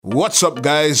What's up,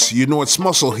 guys? You know it's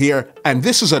Muscle here, and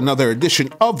this is another edition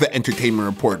of the Entertainment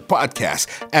Report podcast.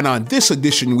 And on this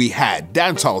edition, we had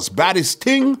dancehall's baddest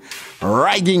thing,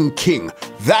 Ragging King.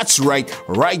 That's right,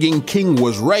 Ragging King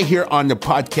was right here on the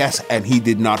podcast, and he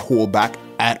did not hold back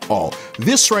at all.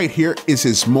 This right here is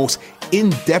his most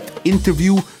in-depth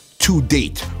interview to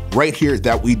date, right here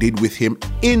that we did with him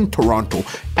in Toronto.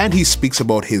 And he speaks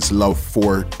about his love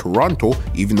for Toronto,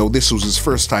 even though this was his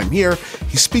first time here.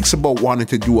 He speaks about wanting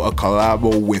to do a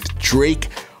collabo with Drake,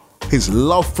 his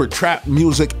love for trap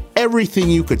music, everything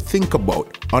you could think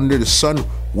about under the sun,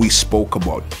 we spoke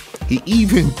about. He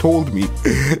even told me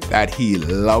that he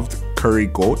loved curry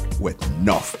goat with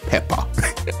enough pepper.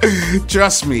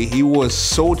 Trust me, he was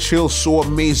so chill, so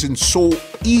amazing, so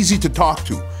easy to talk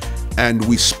to. And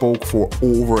we spoke for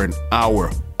over an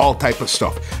hour, all type of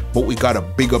stuff. But we gotta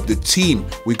big up the team.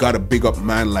 We gotta big up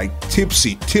man like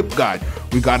Tipsy, Tip God.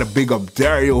 We gotta big up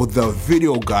Dario, the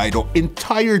video guy. The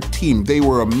entire team, they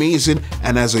were amazing.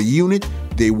 And as a unit,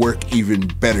 they work even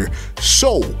better.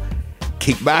 So,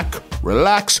 kick back,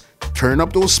 relax, turn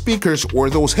up those speakers or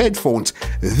those headphones.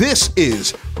 This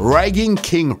is Ragging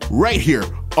King right here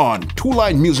on Two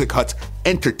Line Music Hut's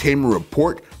Entertainment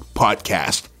Report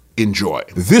podcast. Enjoy.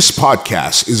 This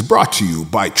podcast is brought to you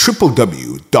by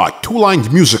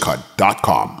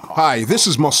www.twolinesmusichut.com. Hi, this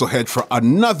is Musclehead for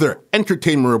another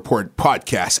Entertainment Report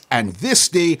podcast, and this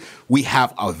day we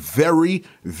have a very,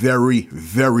 very,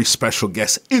 very special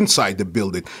guest inside the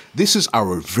building. This is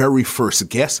our very first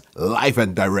guest, live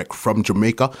and direct from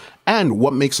Jamaica, and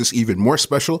what makes this even more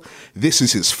special, this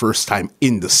is his first time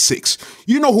in the Six.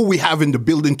 You know who we have in the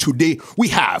building today? We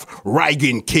have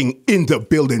Ragging King in the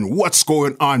building. What's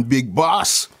going on, big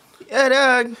boss? Yeah,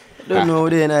 dog. Don't know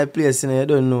where in that place, I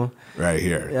don't know. Right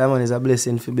here. Yeah, man, it's a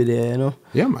blessing to be there, you know.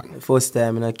 Yeah, man. First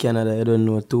time in Canada, you don't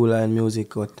know Two Line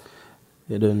Music Hut.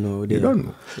 You don't know. You don't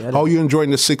know. Yeah, how are you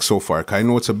enjoying the Six so far? 'Cause I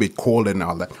know it's a bit cold and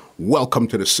all that. Welcome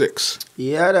to the Six.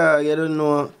 Yeah, dog. You don't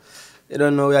know.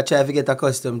 We are trying to get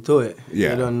accustomed to it.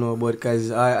 Yeah. You don't know, but because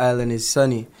our island is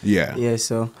sunny. Yeah. Yeah,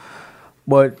 so.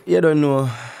 But you don't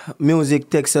know, music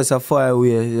takes us a far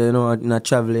away, you know, not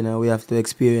traveling, and we have to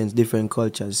experience different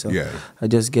cultures. So yeah. I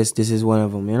just guess this is one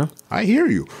of them, you know? I hear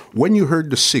you. When you heard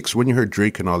the Six, when you heard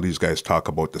Drake and all these guys talk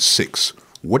about the Six,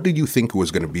 what did you think it was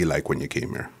going to be like when you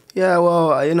came here? Yeah,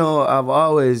 well, you know, I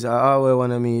always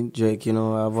want to meet Drake, you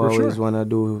know. I've For always sure. want to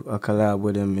do a collab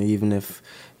with him, even if,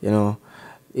 you know,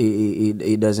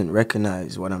 he doesn't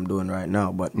recognize what I'm doing right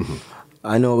now. But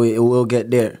I know it will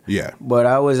get there. Yeah. But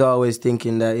I was always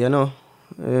thinking that, you know,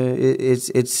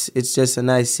 it's just a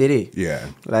nice city. Yeah.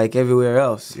 Like everywhere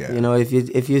else. Yeah. You know,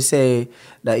 if you say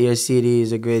that your city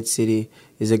is a great city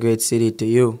to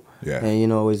you. Yeah. And, you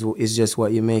know, it's just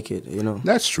what you make it, you know.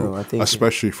 That's true, So I think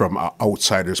especially from an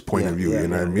outsider's point of view, you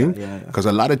know what I mean? Because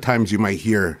a lot of times you might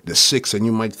hear the Six and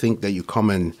you might think that you come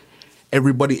and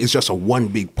everybody is just a one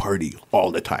big party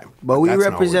all the time. But we that's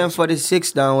not represent what it for the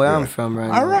Six down where I'm from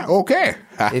right now. All right, okay.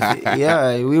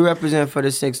 Yeah, we represent for the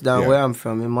Six down Yeah. where I'm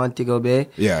from, in Montego Bay.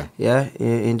 Yeah. Yeah,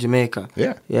 in Jamaica.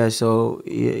 Yeah. Yeah, so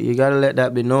you got to let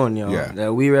that be known, yo. Yeah.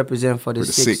 That we represent for the For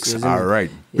the Six. Six. isn't All it?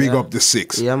 right. Big Yeah. up the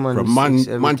Six. Yeah, man. From the Six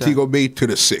every Montego time. Bay to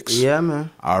the Six. Yeah, man.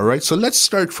 All right. So let's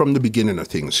start from the beginning of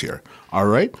things here. All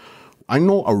right. I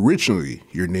know originally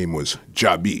your name was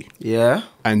Jabi, Yeah.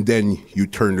 and then you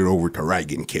turned it over to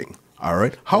Ragging King. All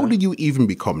right. How did you even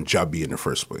become Jabi in the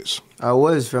first place? I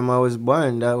was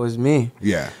born. That was me.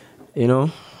 Yeah. You know,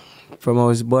 from I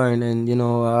was born, and you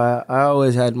know, I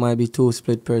always had maybe two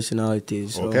split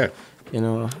personalities. So, Okay. You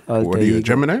know, What are you, a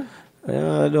Gemini?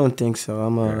 I don't think so.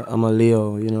 I'm a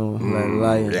Leo. You know, like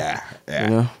lion. Yeah. Yeah. You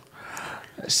know.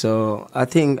 So I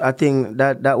think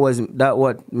that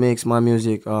what makes my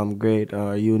music great,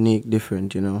 unique,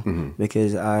 different. You know,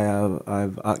 because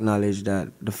I've acknowledged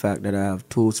that the fact that I have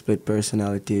two split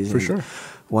personalities. For sure.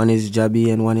 One is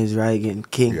Jabi and one is Ragging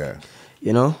King. Yeah.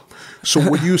 You know. So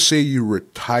would you say you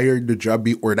retired the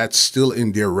Jabi, or that's still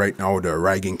in there right now? The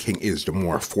Ragging King is the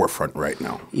more forefront right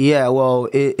now. Yeah, well,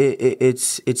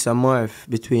 it's a morph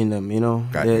between them, you know.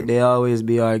 Got you. They always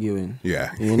be arguing.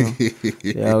 Yeah. You know,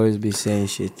 they always be saying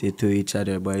shit to each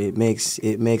other, but it makes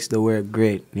the work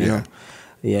great, you know.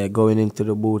 Yeah, going into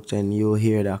the booth and you'll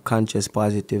hear the conscious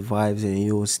positive vibes, and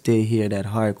you'll still hear that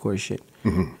hardcore shit.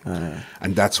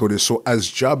 And that's what it is. So as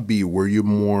Jabi, were you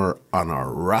more on a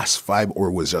Ras vibe,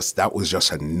 or that was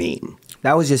just a name?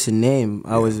 That was just a name.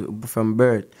 I was from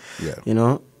birth. Yeah. You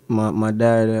know, my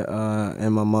dad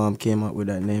and my mom came up with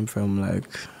that name from like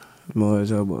I was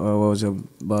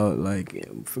about like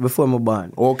before my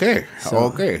born. Okay.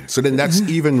 Okay. So then that's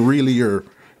even really your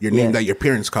name that your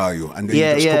parents call you, and then you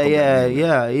just took over the name.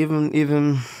 Yeah.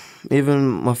 Even even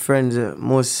my friends,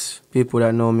 most people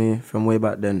that know me from way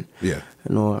back then, Yeah.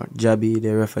 you know, Jabby,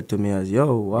 they refer to me as,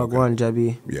 yo, what go on,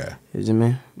 Jabby? Yeah. You see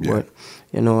me? Yeah. But,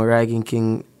 you know, Ragging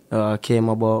King came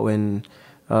about when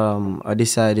I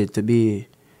decided to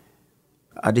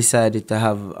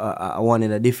have, I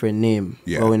wanted a different name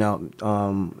going out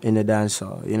in the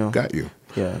dancehall, you know? Got you.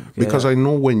 Yeah. Because I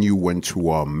know when you went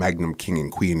to Magnum King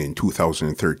and Queen in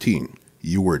 2013,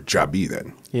 you were Jabby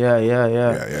then. Yeah.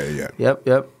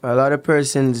 Yep. A lot of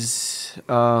persons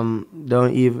know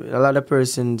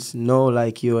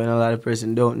like you, and a lot of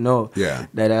persons don't know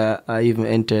that I even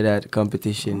entered that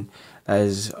competition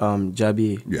as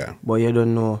Jabby. Yeah. But you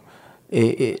don't know.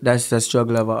 That's the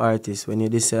struggle of an artist. When you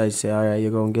decide, say, all right,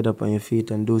 you're going to get up on your feet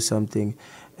and do something,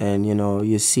 and, you know,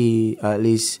 you see, at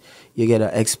least you get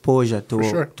an exposure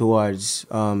towards,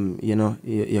 you know,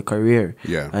 your career.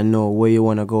 Yeah. And know where you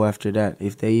want to go after that.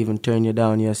 If they even turn you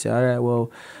down, you say, all right, well,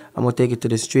 I'm going to take it to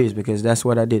the streets, because that's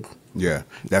what I did. Yeah,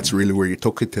 that's really where you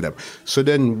took it to them. So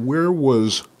then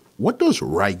what does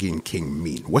Ragging King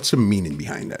mean? What's the meaning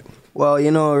behind that? Well,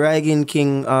 you know, Ragging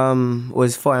King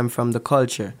was formed from the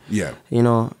culture. Yeah. You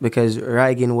know, because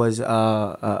Ragging was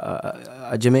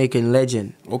a Jamaican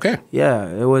legend. Okay. Yeah,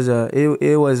 it was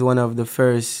one of the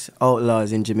first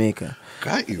outlaws in Jamaica.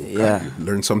 Got you. Yeah.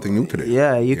 Learned something new today.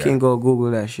 Yeah, you can go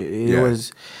Google that shit. It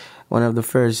was one of the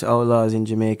first outlaws in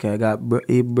Jamaica.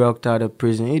 He broke out of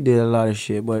prison. He did a lot of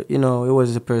shit, but, you know, he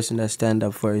was a person that stand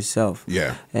up for himself.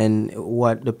 Yeah. And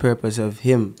what the purpose of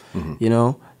him, you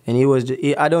know. And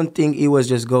I don't think he was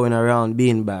just going around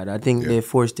being bad. I think they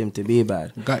forced him to be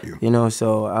bad. Got you. You know,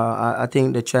 so I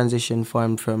think the transition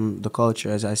formed from the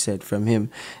culture, as I said, from him.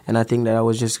 And I think that I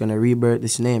was just going to rebirth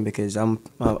this name, because I'm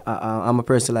a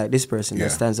person like this person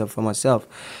that stands up for myself.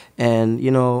 And,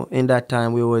 you know, in that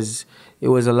time, it was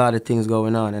a lot of things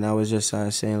going on. And I was just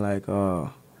saying, like,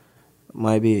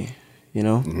 might be, you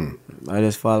know. Mm-hmm. I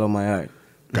just follow my heart.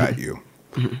 Got you.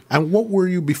 And what were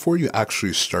you, before you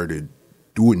actually started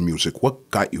doing music, what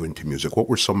got you into music? What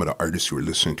were some of the artists you were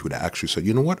listening to that actually said,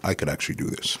 you know what, I could actually do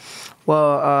this?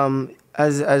 Well,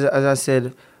 as I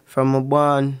said, from my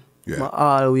born,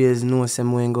 I always know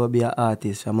I'm going to be an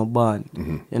artist. From my born,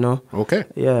 you know? Okay.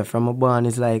 Yeah, from my born,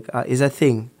 it's like, it's a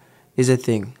thing.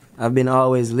 I've been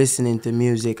always listening to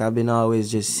music. I've been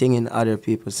always just singing other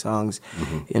people's songs,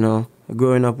 you know,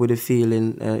 growing up with a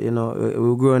feeling, you know,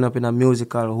 we're growing up in a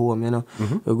musical home, you know.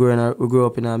 We grew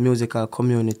up in a musical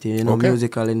community, you know,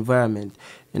 musical environment,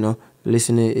 you know.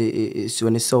 Listening, it's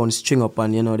when the sound string up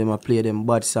and, you know, them a play them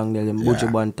bad song, them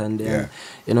Buju Banton, them,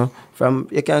 you know. From,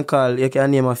 you can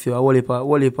name a few, a whole heap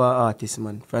of artists,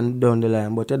 man, from down the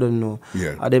line, but I don't know.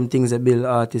 Are them things that build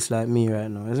artists like me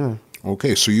right now, isn't it?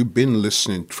 Okay, so you've been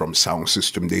listening from sound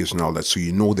system days and all that, so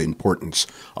you know the importance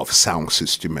of sound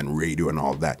system and radio and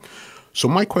all that. So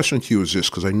my question to you is this,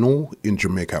 because I know in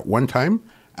Jamaica at one time,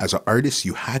 as an artist,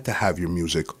 you had to have your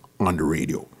music on the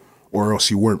radio, or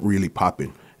else you weren't really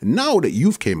popping. Now that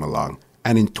you've came along,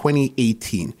 and in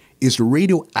 2018, is the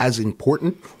radio as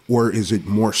important, or is it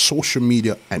more social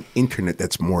media and internet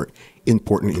that's more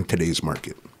important in today's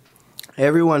market?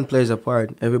 Everyone plays a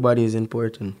part. Everybody is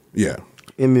important. Yeah.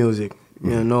 In music,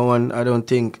 you know, I don't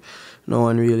think no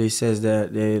one really says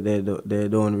that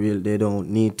they don't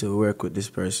need to work with this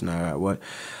person or what.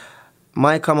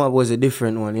 My come up was a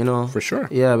different one, you know. For sure.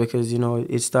 Yeah, because, you know,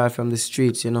 it started from the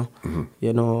streets, you know.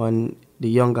 You know, and the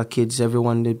younger kids,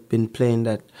 everyone, they've been playing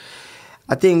that.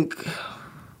 I think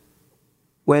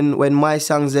when my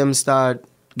songs them start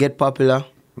get popular,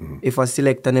 if a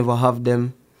selector never have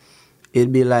them,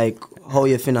 it'd be like, how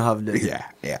you finna have them?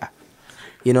 Yeah.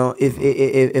 You know,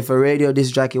 if a radio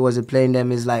disc jockey wasn't playing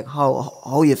them, it's like,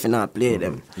 how you finna play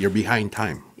them? You're behind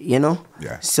time. You know?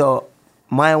 Yeah. So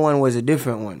my one was a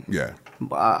different one. Yeah.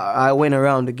 I went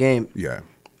around the game. Yeah.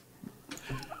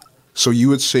 So you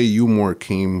would say you more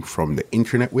came from the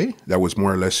internet way? That was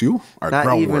more or less you? Or not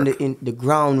groundwork? Even the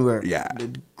groundwork. Yeah.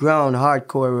 The ground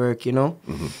hardcore work, you know?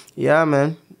 Yeah,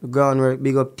 man. The groundwork,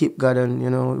 big up Tip God and, you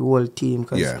know, the whole team.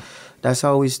 Cause that's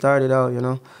how we started out, you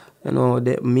know? You know,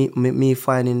 me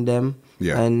finding them,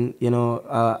 and, you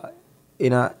know,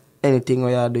 anything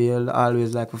where you do, you'll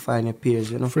always like to find your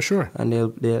peers, you know. For sure. And they're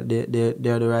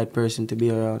the right person to be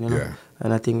around, you know. Yeah.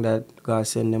 And I think that God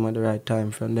sent them at the right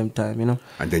time from them time, you know.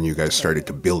 And then you guys started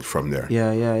to build from there.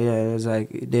 Yeah. It was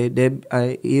like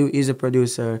he's a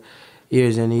producer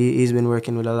years, and he's been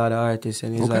working with a lot of artists,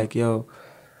 and he's like, yo,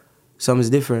 something's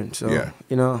different. So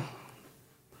you know.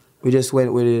 We just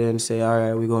went with it and say, all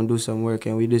right, we're going to do some work,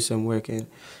 and we did some work, and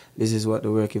this is what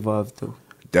the work evolved to.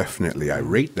 Definitely. I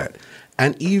rate that.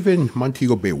 And even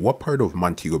Montego Bay. What part of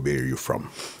Montego Bay are you from?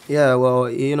 Yeah, well,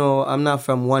 I'm not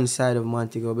from one side of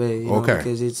Montego Bay, Okay.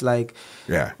 because it's like,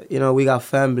 Yeah. we got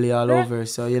family all over.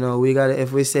 So, we got,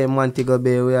 if we say Montego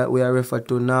Bay, we are referred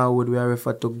to Norwood, we are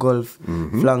referred to Gulf,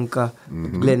 Flanker,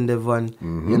 Glendevon,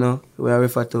 we are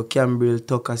referred to Cambril,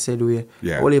 Tucker, Sedway,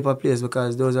 Yeah. all heap of places,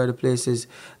 because those are the places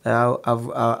that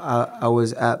I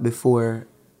was at before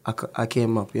I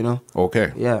came up,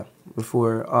 Okay. Yeah,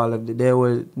 before all of they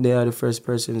are the first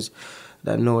persons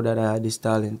that know that I had this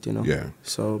talent, Yeah.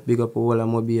 So big up all of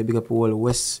Mobile, big up all of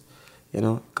West,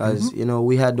 because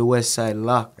we had the West Side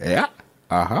locked. Yeah.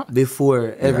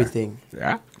 Before everything.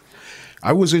 Yeah.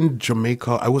 I was in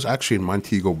Jamaica. I was actually in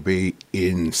Montego Bay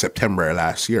in September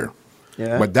last year.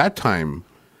 Yeah. But that time,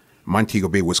 Montego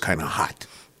Bay was kind of hot.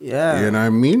 Yeah. You know what I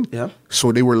mean? Yeah.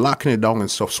 So they were locking it down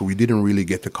and stuff, so we didn't really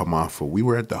get to come off. We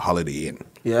were at the Holiday Inn.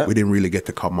 Yeah. We didn't really get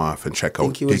to come off and check out. I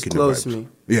think he was taking close the to vibes. me.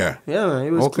 Yeah. Yeah, man,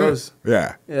 he was close.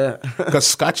 Yeah. Yeah. Because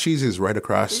Scotchies is right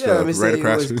across. Yeah, let me say right he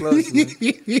across. was close, man.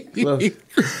 Close.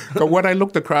 But when I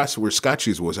looked across where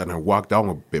Scotchies was and I walked down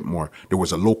a bit more, there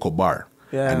was a local bar.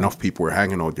 Yeah. Enough people were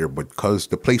hanging out there, but because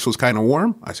the place was kind of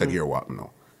warm, I said, here, what?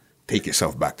 No. Take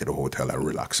yourself back to the hotel and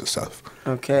relax yourself.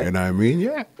 Okay. You know what I mean?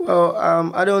 Yeah. Well,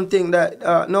 I don't think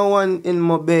that no one in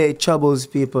Mobay troubles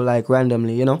people like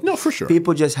randomly, No, for sure.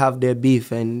 People just have their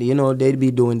beef and, they'd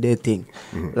be doing their thing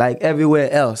like everywhere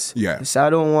else. Yeah. So I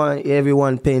don't want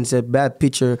everyone paints a bad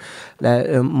picture that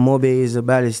Mobay is the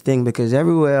baddest thing, because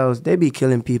everywhere else, they be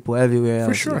killing people everywhere else.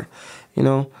 For sure.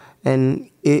 And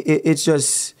it's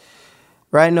just...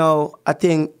 Right now, I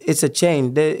think it's a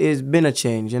change. There's been a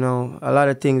change, A lot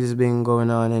of things has been going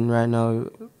on, and right now,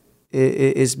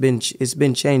 it's been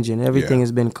changing. Everything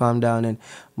has been calmed down, and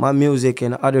my music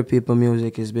and other people's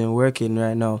music has been working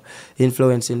right now,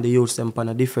 influencing the youth them on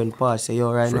a different path. Say,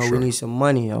 yo, right For now sure. we need some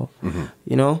money, yo.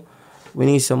 We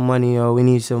need some money, yo. We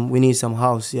need some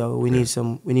house, yo. We need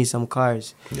some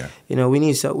cars. Yeah. We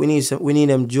need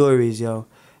them jewelries, yo.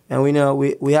 And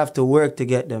we have to work to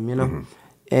get them,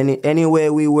 Any way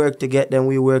we work to get them,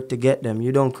 we work to get them.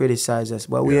 You don't criticize us,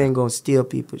 but we ain't gonna steal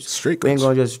people. Straight We ain't goods.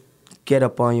 gonna just get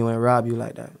up on you and rob you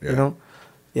like that. Yeah.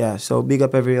 Yeah. So big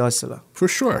up every hustler. For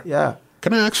sure. Yeah.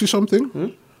 Can I ask you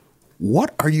something?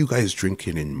 What are you guys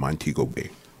drinking in Montego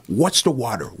Bay? What's the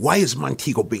water? Why is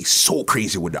Montego Bay so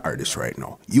crazy with the artists right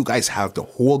now? You guys have the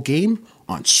whole game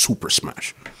on Super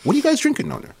Smash. What are you guys drinking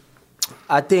down there?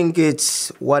 I think it's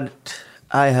what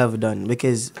I have done,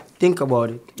 because think about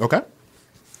it. Okay.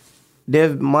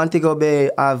 Montego Bay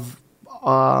have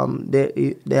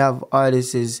they have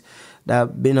artists that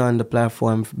have been on the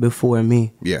platform before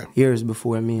me. Yeah. Years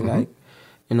before me, like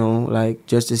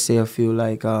just to say a few,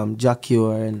 like Jack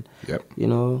Cure and Yep.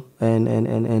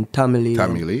 and Tommy Lee.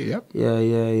 Tommy Lee, yep. Yeah,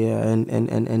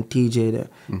 and TJ there.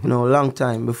 A long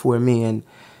time before me, and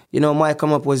my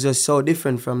come up was just so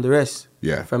different from the rest.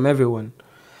 Yeah. From everyone,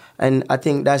 and I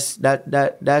think that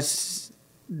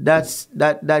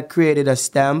created a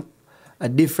stamp, a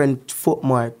different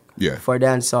footmark for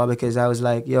dancehall, because I was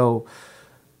like, yo,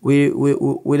 we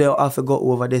don't have to go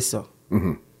over this, so.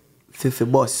 Fifi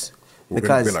Boss. We're Because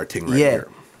gonna build our thing right here.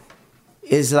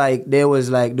 It's like they was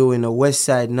like doing a west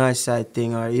side, north side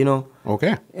thing, or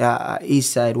Okay.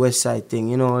 east side, west side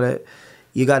thing. Like,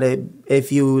 you gotta,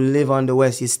 if you live on the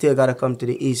west, you still gotta come to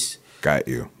the east Got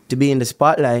you. to be in the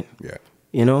spotlight. Yeah.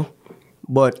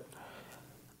 But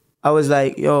I was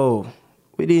like, yo,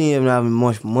 we didn't even have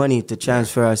much money to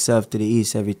transfer ourselves to the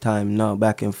east every time. Now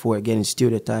back and forth, getting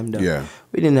studio time done. Yeah.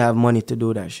 We didn't have money to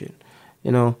do that shit.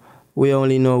 We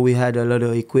only know we had a lot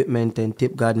of equipment, and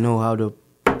Tip God know how to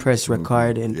press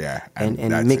record and Yeah, and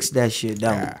and mix that's it. that shit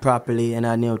down Yeah. properly, and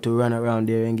I knew to run around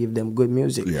there and give them good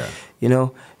music. Yeah.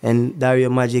 And Dario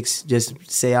Magics just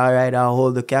say, all right, I'll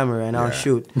hold the camera and I'll Yeah.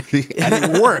 shoot.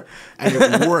 And it worked.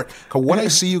 Because what I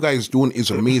see you guys doing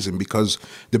is amazing, because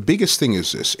the biggest thing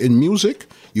is this. In music,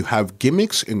 you have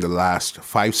gimmicks in the last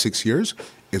 5-6 years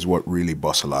is what really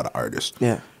busts a lot of artists.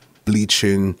 Yeah.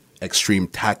 Bleaching, extreme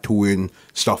tattooing,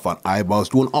 stuff on eyeballs,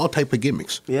 doing all type of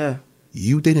gimmicks. Yeah.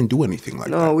 You didn't do anything like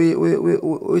No, that. we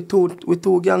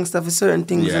too gangster for certain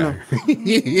things, Yeah.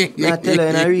 I tell you,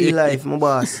 in a real life, my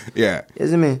boss. Yeah. You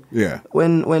see me? Yeah.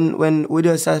 When we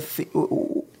just have,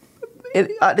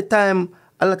 at the time,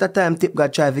 a lot of time Tip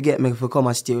God tried to get me to come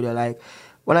a studio. Like,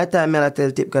 when I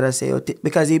tell Tip God, I say,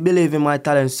 because he believe in my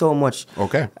talent so much.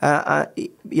 Okay.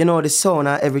 The sound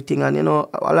and everything, and a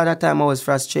lot of time I was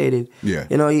frustrated. Yeah.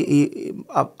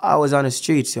 I was on the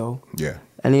streets, yo. Yeah.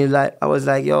 And I was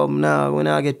like, yo, now when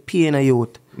I get paid in a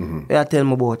youth, I tell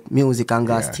me about music and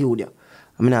go studio.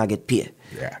 I mean, I get paid.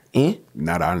 Yeah. Eh?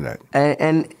 Not on that.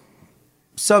 And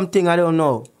something I don't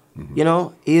know. You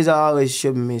know, he's always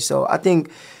shooting me. So I think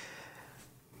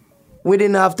we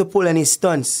didn't have to pull any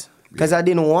stunts because I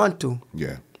didn't want to.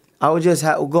 Yeah. I was just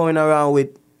going around with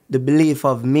the belief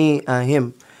of me and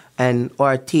him and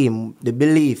our team, the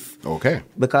belief. Okay.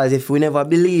 Because if we never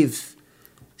believe,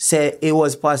 say it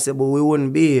was possible, we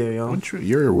wouldn't be here, you know.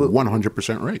 You're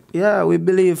 100% right. Yeah, we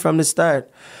believe from the start.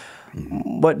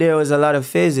 But there was a lot of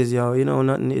phases, yo. You know,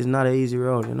 nothing is not an easy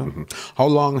road, you know. How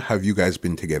long have you guys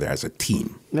been together as a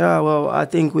team? Yeah, well, I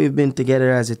think we've been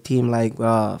together as a team like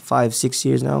 5-6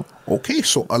 years now. Okay,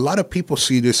 so a lot of people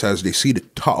see this as they see the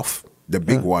tough, the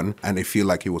big one, and they feel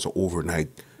like it was an overnight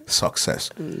success.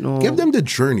 No. Give them the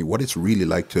journey, what it's really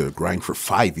like to grind for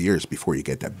 5 years before you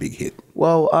get that big hit.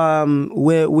 Well,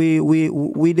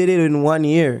 we did it in 1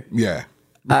 year. Yeah.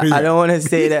 I don't want to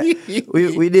say that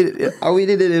we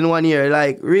did it in 1 year.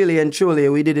 Like really and truly,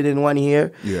 we did it in 1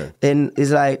 year. Yeah. And it's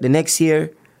like the next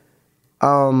year,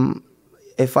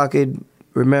 if I could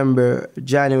remember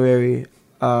January,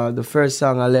 the first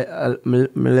song I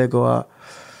let go, I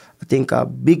think a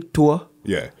big tour.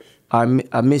 Yeah.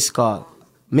 A missed call.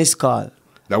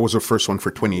 That was the first one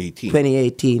for 2018.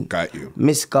 2018. Got you.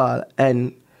 Missed call.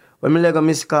 And when I let go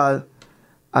missed call,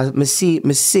 I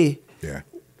see. Yeah.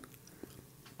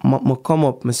 My come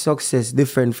up, my success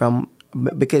different from,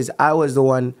 because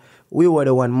we were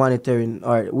the one monitoring,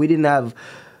 or we didn't have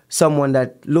someone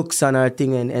that looks on our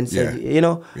thing and said, you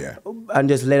know, and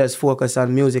just let us focus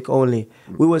on music only.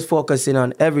 We was focusing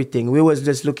on everything. We was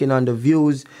just looking on the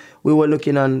views. We were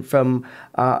looking on from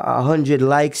 100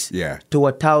 likes to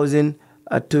 1,000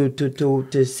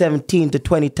 to 17 to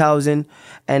 20,000,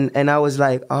 and I was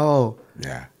like, oh,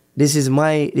 this is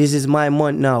my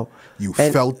month now. You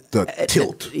felt the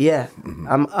tilt. Yeah.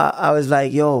 I was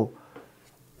like, yo.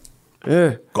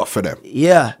 Go for them.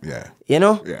 Yeah. Yeah. You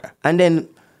know? Yeah. And then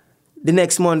the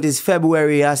next month is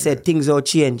February. I said things will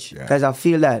change. Because I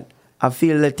feel that. I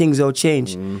feel that things will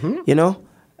change. You know?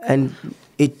 And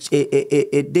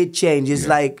it did change. It's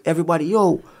like everybody,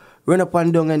 yo, run up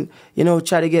and down and, you know,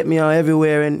 try to get me out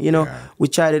everywhere. And, you know, we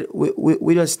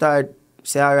just start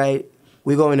say, all right,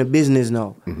 we go into business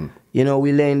now. You know,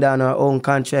 we laying down our own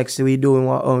contracts, we doing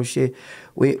our own shit.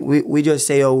 We just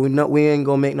say, oh, we ain't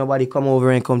gonna make nobody come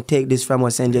over and come take this from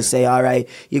us and just say, all right,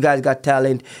 you guys got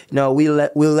talent. No, we'll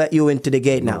let you into the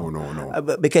gate now.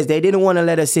 No. Because they didn't want to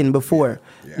let us in before.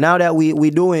 Yeah. Now that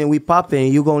we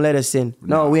popping, you gonna let us in.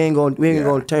 No, we ain't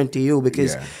gonna turn to you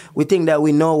because we think that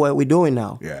we know what we're doing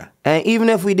now. Yeah. And even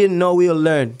if we didn't know, we'll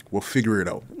learn. We'll figure it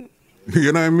out.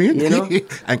 You know what I mean? You know?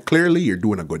 And clearly you're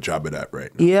doing a good job of that right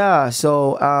now. Yeah,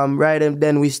 so right, and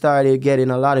then we started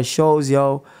getting a lot of shows,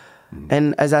 yo.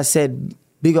 And as I said,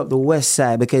 big up the West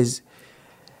Side, because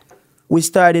we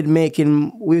started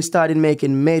making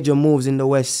major moves in the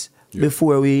West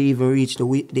before we even reached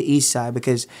the East Side,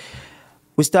 because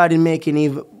we started making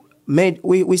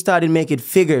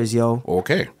figures, yo.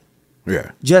 Okay.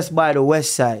 Yeah. Just by the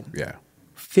West Side. Yeah.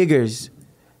 Figures.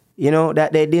 You know,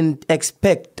 that they didn't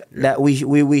expect that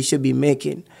we should be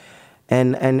making.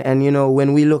 And you know,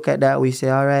 when we look at that, we say,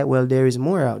 all right, well, there is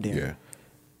more out there. Yeah.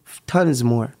 Tons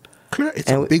more. Clear. It's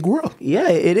a big world. Yeah,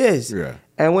 it is. Yeah.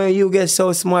 And when you get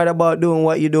so smart about doing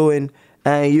what you're doing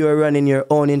and you're running your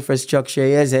own infrastructure,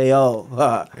 you say, oh,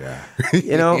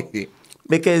 you know,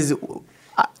 because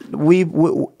we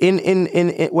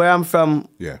in where I'm from,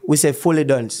 we say fully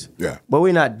dunce. Yeah. But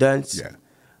we're not dunce. Yeah.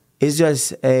 It's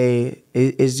just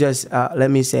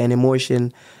let me say, an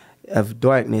emotion of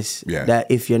darkness that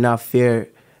if you're not fair,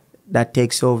 that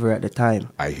takes over at the time.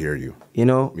 I hear you. You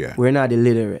know? Yeah. We're not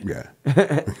illiterate. Yeah.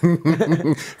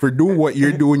 For doing what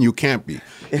you're doing, you can't be.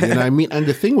 You know what I mean? And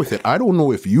the thing with it, I don't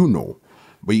know if you know,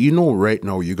 but you know right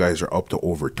now you guys are up to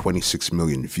over 26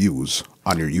 million views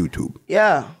on your YouTube.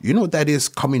 Yeah. You know that is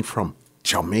coming from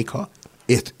Jamaica?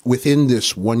 Within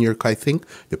this 1 year, I think,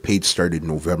 the page started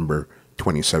November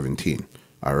 2017.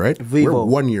 All right? Vevo. We're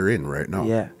 1 year in right now.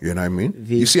 Yeah. You know what I mean?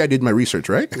 You see, I did my research,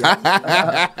 right?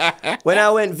 When we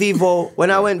went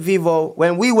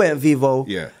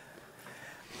Vevo,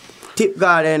 Tip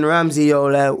God and Ramsey, yo,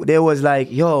 like, they was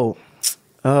like, yo,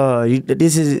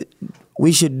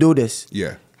 we should do this.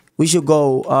 Yeah. We should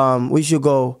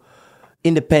go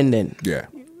independent. Yeah.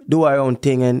 Do our own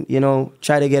thing and, you know,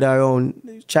 try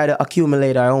to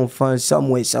accumulate our own funds some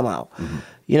way, somehow.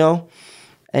 You know?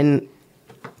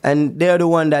 And they're the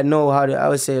one that know how to, I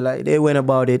would say, like, they went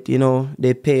about it, you know,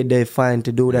 they paid their fine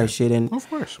to do that shit. And, of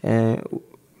course. And,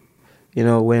 you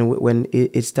know, when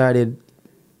it started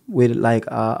with like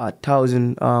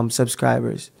 1,000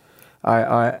 subscribers,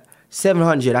 or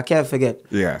 700, I can't forget.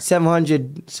 Yeah.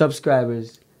 700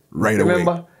 subscribers. Right away.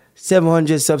 Remember?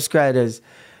 700 subscribers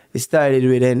it started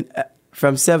with. And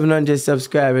from 700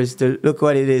 subscribers to look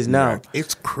what it is now. Yeah.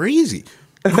 It's crazy.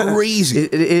 Crazy.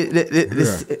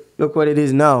 Look what it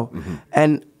is now. Mm-hmm.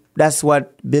 And that's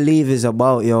what believe is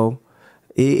about, yo.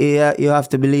 You have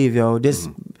to believe, yo. This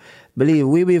believe.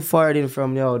 We be farting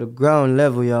from, yo, the ground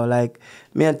level, yo. Like,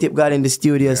 me and Tip got in the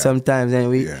studio sometimes and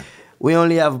we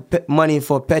only have money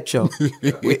for petrol.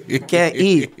 we can't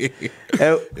eat.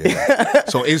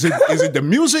 So is it the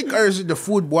music or is it the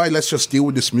food? Boy, let's just deal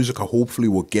with this music and hopefully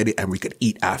we'll get it and we could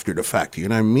eat after the fact. You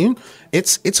know what I mean?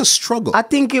 It's a struggle. I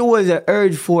think it was an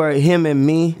urge for him and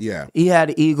me. Yeah. He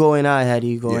had ego and I had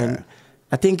ego. Yeah. And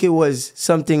I think it was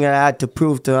something that I had to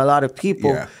prove to a lot of people.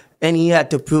 Yeah. And he had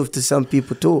to prove to some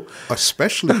people too.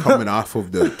 Especially coming off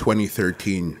of the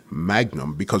 2013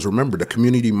 Magnum, because remember, the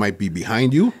community might be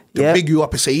behind you, to big you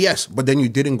up and say yes, but then you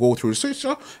didn't go through the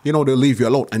system, they'll leave you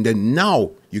alone. And then now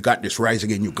you got this rise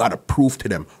again, you got to prove to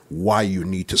them why you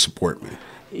need to support me.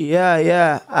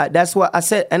 Yeah. That's what I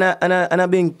said, and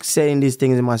I've been saying these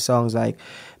things in my songs, like,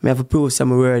 me have to prove some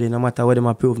word, no matter what them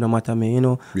I prove, no matter me,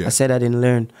 Yeah. I said I didn't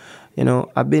learn.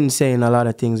 I've been saying a lot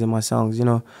of things in my songs,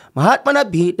 My heart man, I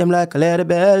beat them like a leather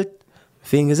belt.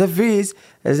 Fingers are freeze.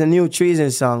 There's a new Treason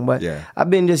song, but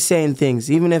I've been just saying things,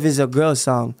 even if it's a girl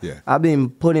song. Yeah. I've been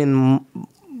putting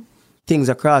things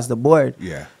across the board.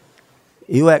 Yeah.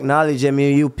 You acknowledge them,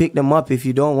 you pick them up if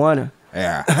you don't want to.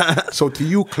 Yeah. So to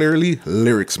you, clearly,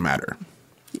 lyrics matter.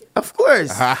 Of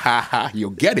course. You'll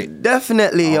get it.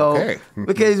 Definitely, Okay. yo.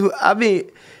 Because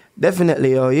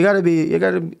definitely, yo. You gotta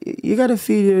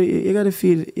feed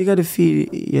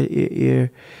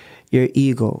your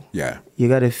ego. Yeah. You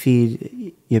gotta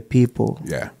feed your people.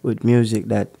 Yeah. With music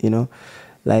that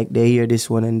like they hear this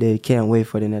one and they can't wait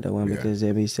for the next one because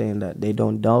they be saying that they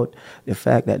don't doubt the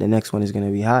fact that the next one is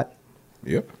gonna be hot.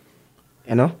 Yep.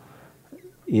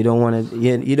 You don't want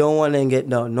to get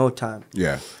down no time.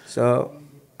 Yeah. So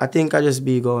I think I just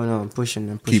be going on pushing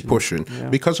and pushing. Keep pushing. Yeah.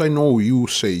 Because I know you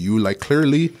say you like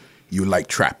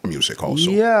trap music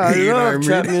also. Yeah, I love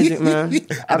trap music, man.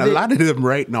 And a lot of them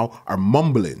right now are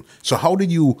mumbling. So how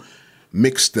did you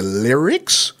mix the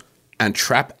lyrics and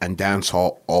trap and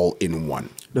dancehall all in one?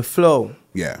 The flow.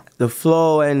 Yeah. The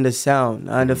flow and the sound.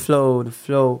 And the flow.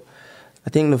 I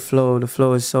think the flow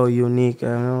is so unique.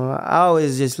 I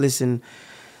always just listen.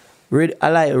 I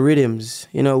like rhythms.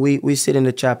 We sit in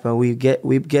the trap and we get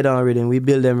on rhythm. We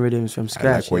build them rhythms from scratch.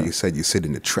 I like what you said. You sit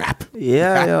in the trap.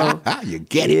 Yeah, yo. You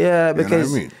get it. Yeah,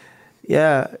 because you know what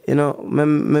I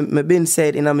yeah, me been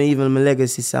said in my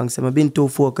legacy song. So I been too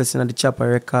focused on the chopper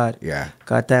record. Yeah.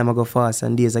 Cause time I go fast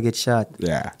and days I get shot.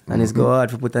 Yeah. And it's go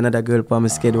hard to put another girl on my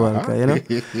schedule.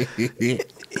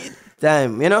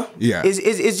 Time, Yeah.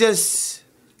 It's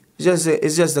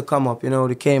just the come up,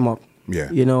 the came up.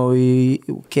 Yeah. We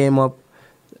came up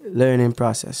learning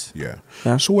process. Yeah.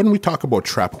 So when we talk about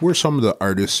trap, who are some of the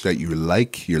artists that you're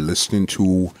listening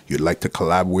to, you'd like to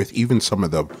collab with, even some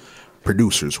of the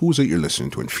producers? Who's it you're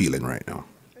listening to and feeling right now?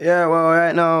 Yeah, well,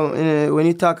 right now, when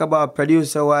you talk about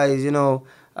producer-wise,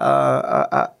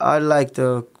 I'd like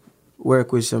to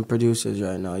work with some producers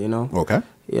right now, Okay.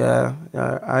 Yeah,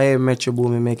 I hear Metro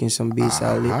Boomin making some beats.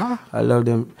 I love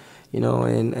them,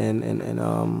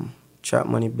 and Trap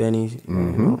Money Benny.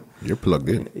 Mm-hmm. You're plugged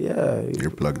in. Yeah. You're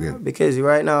plugged in. Because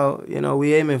right now,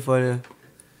 we aiming for the,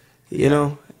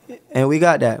 and we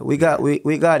got that. We got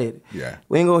it. Yeah.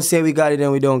 We ain't gonna say we got it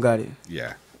and we don't got it.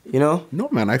 Yeah. No,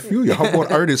 man, I feel you. How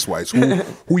about artist-wise?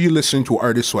 Who you listen to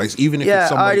artist-wise, even if it's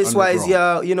somebody artist-wise,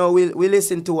 we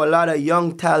listen to a lot of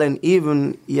young talent,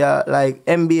 even, like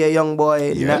NBA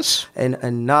Youngboy. Yes.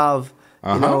 And Nav.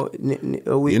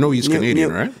 He's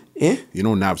Canadian, right? Yeah?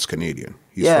 Nav's Canadian.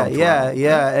 He's from Toronto,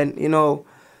 yeah. Right?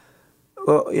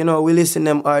 And, we listen to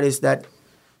them artists that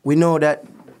we know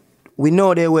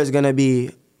they was going to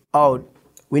be out.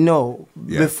 We know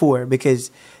before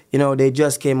because, they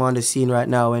just came on the scene right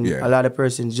now and a lot of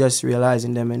persons just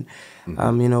realizing them. And,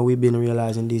 we've been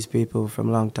realizing these people from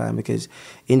a long time because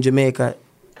in Jamaica,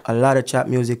 a lot of trap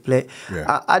music play.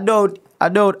 Yeah. I don't,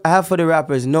 half of the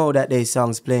rappers know that their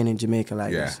songs playing in Jamaica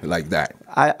like this. Yeah, like that.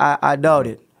 I doubt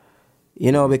it.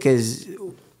 Because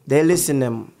they listen to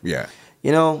them. Yeah.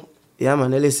 Yeah,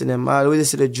 man, they listen to them. We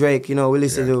listen to Drake, we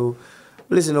listen to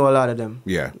a lot of them.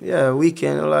 Yeah. Yeah,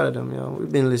 Weeknd, a lot of them,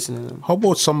 we've been listening to them. How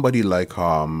about somebody like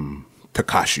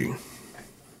Tekashi?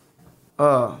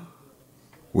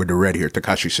 With the red hair,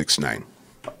 Tekashi 6ix9ine.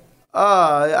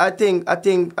 I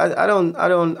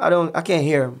can't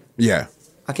hear him. Yeah.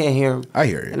 I can't hear him. I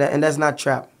hear you. And that's not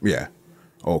trap. Yeah.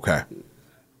 Okay.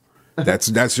 That's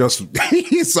just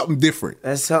something different.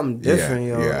 That's something different,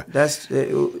 yo. Yeah. That's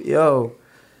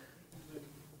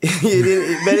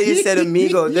Better you said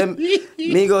Migos. Them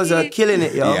Migos are killing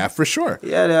it, yo. Yeah, for sure.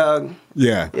 Yeah,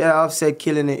 Yeah. Yeah, Offset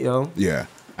killing it, yo. Yeah.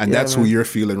 And Yeah, that's man. who you're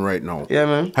feeling right now. Yeah,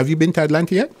 man. Have you been to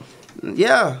Atlanta yet?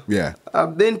 Yeah. Yeah.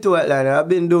 I've been to Atlanta. I've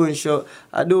been doing show.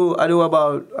 I do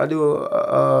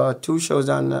 2 shows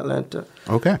down in Atlanta.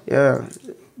 Okay. Yeah,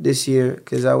 this year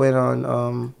because I went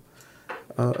on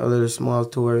a little small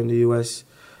tour in the U.S.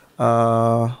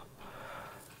 I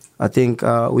think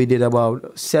we did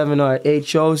about 7 or 8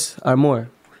 shows or more.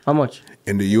 How much?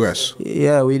 In the U.S.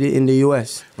 Yeah, we did in the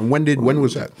U.S. And when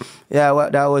was that? Yeah,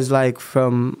 that was like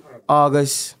from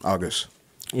August. August.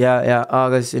 Yeah,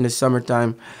 August in the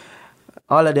summertime.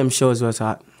 All of them shows was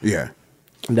hot. Yeah.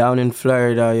 Down in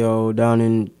Florida, yo, down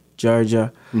in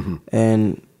Georgia.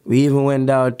 And we even went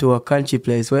down to a country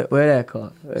place. Where that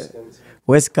called?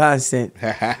 Wisconsin.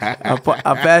 I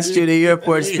passed through the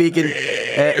airport speaking,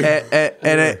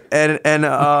 and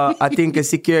I think a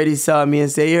security saw me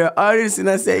and said, "You're an artist?" And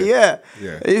I said, "Yeah."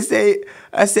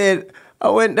 I said, "I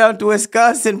went down to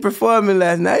Wisconsin performing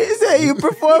last night." He said, "You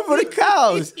performed for the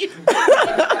cows."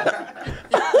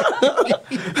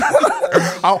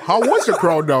 How was the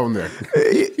crowd down there?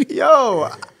 Yo,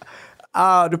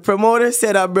 the promoter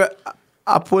said I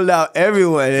pulled out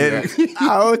everyone, and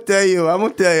I'm gonna tell you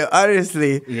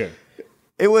honestly. Yeah.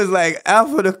 It was like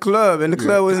half of the club, and the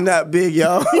club wasn't that big,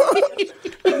 yo.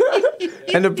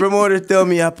 And the promoter told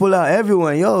me I pull out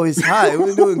everyone. Yo, it's hot.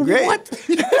 We're doing great.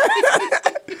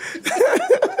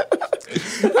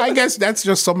 I guess that's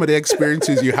just some of the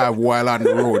experiences you have while on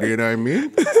the road, you know what I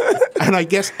mean? And I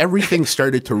guess everything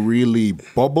started to really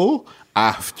bubble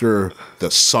after the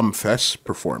Sumfest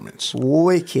performance.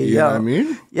 Wicked, You yo. know what I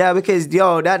mean? Yeah, because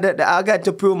yo, that I got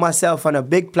to prove myself on a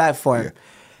big platform. Yeah.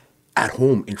 At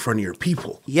home in front of your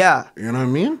people. Yeah. You know what I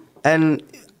mean? And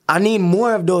I need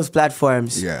more of those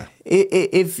platforms. Yeah.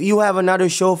 If you have another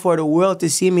show for the world to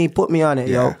see me, put me on it,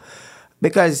 yo.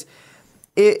 Because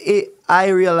I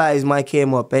realized when I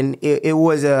came up, and it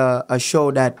was a show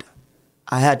that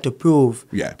I had to prove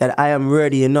that I am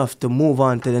ready enough to move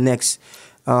on to the next,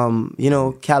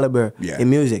 caliber in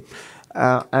music.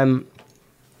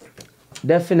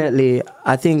 Definitely,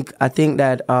 I think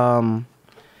that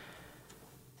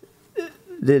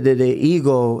the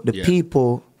ego, the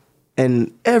people,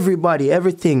 and everybody,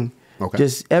 everything,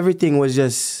 everything was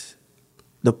just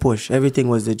the push. Everything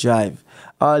was the drive.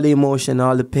 All the emotion,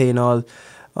 all the pain,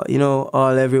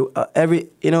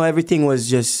 everything was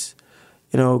just,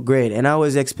 great. And I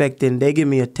was expecting, they give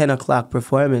me a 10 o'clock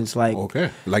performance, like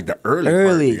the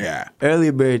early part, early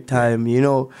bird time,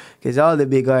 because all the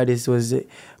big artists was.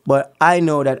 But I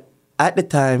know that at the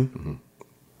time,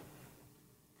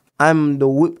 I'm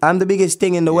the biggest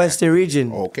thing in the Western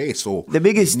region. Okay, so the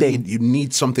biggest thing. You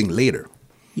need something later.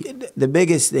 The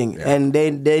biggest thing, and they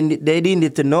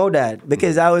needed to know that,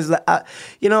 because I was like, a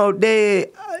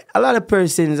lot of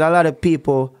persons, a lot of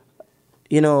people,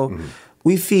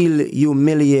 we feel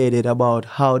humiliated about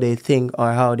how they think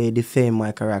or how they defame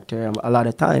my character a lot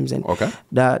of times, and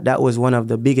that was one of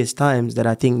the biggest times that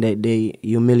I think that they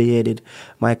humiliated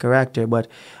my character. But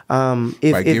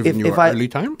if I early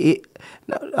time,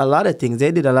 a lot of things,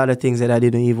 they did a lot of things that I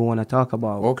didn't even want to talk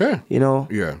about.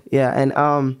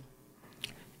 And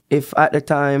if at the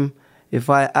time, if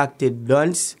I acted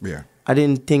dunce, I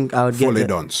didn't think I would get fully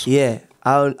dunce. Yeah,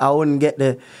 I wouldn't get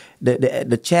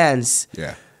the chance.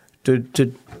 To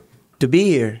be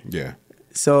here. Yeah.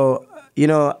 So,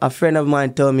 a friend of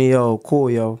mine told me, yo, cool,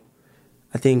 yo,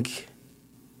 I think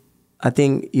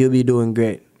you'll be doing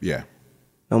great. Yeah.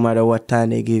 No matter what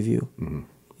time they give you. And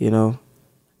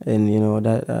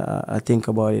that I think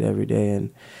about it every day.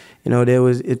 And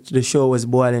the show was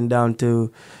boiling down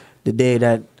to the day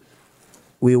that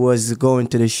we was going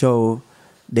to the show.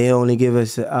 They only give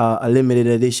us a limited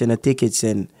edition of tickets,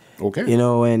 and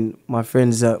and my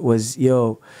friends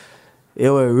they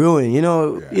were ruined.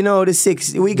 The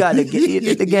 6 we got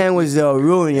the gang was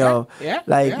ruined, yo.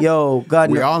 Yo, God,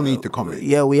 we all need to come in.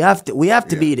 Yeah, we have to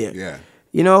be there.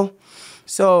 Yeah.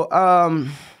 So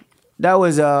that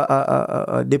was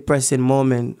a depressing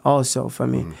moment also for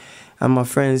me.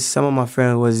 And some of my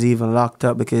friends was even locked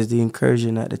up because the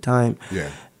incursion at the time. Yeah.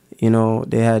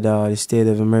 They had the state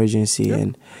of emergency,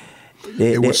 and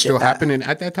it was still happening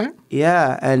at that time.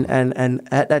 Yeah, and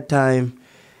at that time,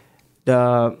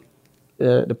 the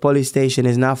police station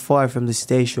is not far from the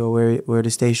stage show where the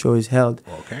stage show is held.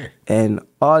 Okay. And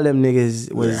all them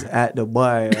niggas was at the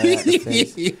bar, at the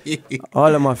fence.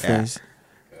 All of my friends,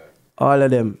 all of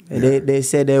them, and they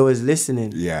said they was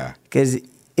listening. Yeah. Because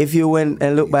if you went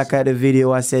and look back at the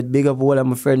video, I said, big up all of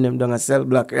my friends them down a cell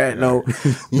block right now.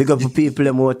 Big up for people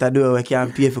them what I do, I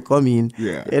can't pay for coming.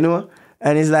 Yeah.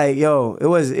 And it's like, yo, it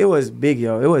was big,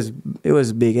 yo. It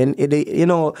was big. And you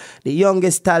know, the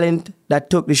youngest talent that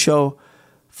took the show,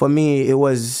 for me, it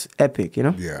was epic, you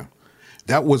know? Yeah.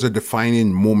 That was a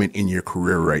defining moment in your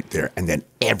career right there. And then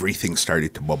everything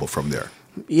started to bubble from there.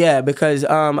 Yeah, because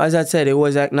as I said, it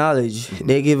was acknowledged. Mm-hmm.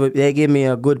 They give me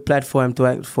a good platform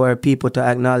for people to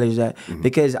acknowledge that,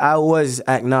 because I was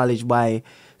acknowledged by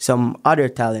some other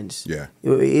talents. Yeah.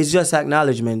 It's just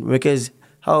acknowledgement, because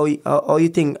how you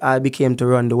think I became to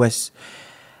run the West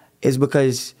is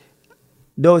because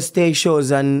those stage shows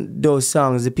and those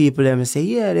songs, the people them say,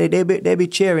 yeah, they be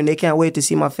cheering. They can't wait to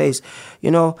see my face,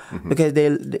 you know, because they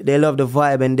love the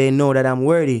vibe and they know that I'm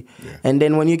worthy. Yeah. And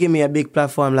then when you give me a big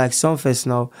platform like Sumfest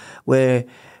now, where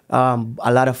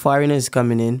a lot of foreigners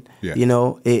coming in, Yeah. you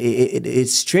know,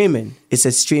 it's streaming. It's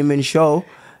a streaming show.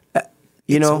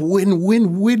 You It's know, win,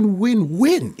 win, win, win,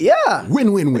 win. Yeah.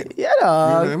 Win, win, win. Yeah,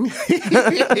 dog. You know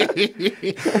what I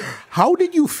mean? How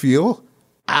did you feel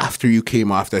after you came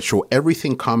off that show?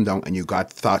 Everything calmed down and you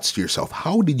got thoughts to yourself.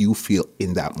 How did you feel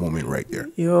in that moment right there?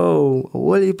 Yo,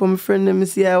 what you put my friend them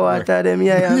see I water them,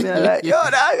 yeah, me like, yo,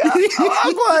 dog,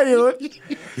 I'm going, yo.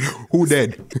 Who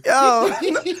dead? Yo,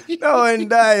 no one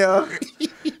die, yo.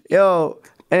 Yo,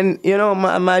 and you know,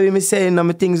 maybe me saying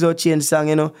my things don't change song,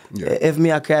 you know. Yeah. If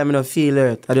me I cry, me no feel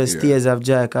hurt. I just Yeah. tears of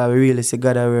joy, cause we really see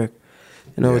God at work.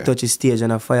 You know, we Yeah. touch the stage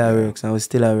and a fireworks and we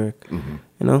still at work.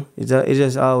 You know, it's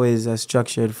just always a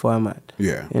structured format.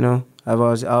 Yeah. You know, I've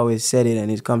always said it and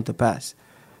it's come to pass.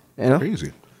 You know?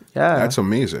 Crazy. Yeah. That's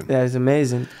amazing. Yeah, it's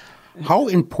amazing. How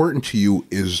important to you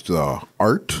is the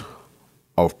art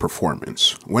of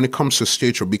performance when it comes to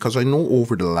stage show? Because I know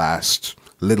over the last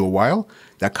little while,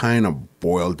 that kind of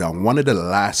boiled down. One of the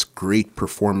last great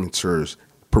performers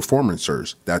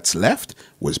that's left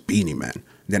was Beanie Man.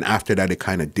 Then after that, it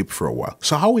kind of dipped for a while.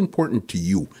 So how important to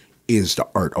you is the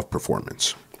art of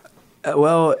performance?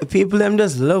 Well, people them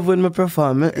just love when me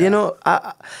perform. You know,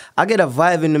 I get a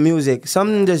vibe in the music.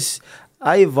 Something just,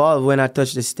 I evolve when I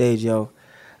touch the stage, yo.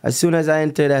 As soon as I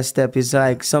enter that step, it's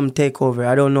like some takeover.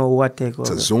 I don't know what takeover. It's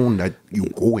a zone that you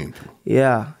go into.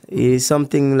 Yeah, it's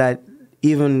something like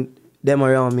even them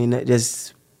around me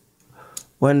just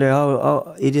wonder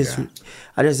how it just. Yeah.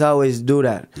 I just always do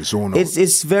that. The zone out.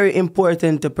 It's very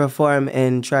important to perform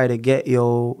and try to get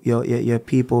your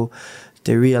people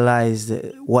to realize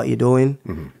that what you're doing.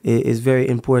 It's very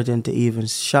important to even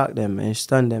shock them and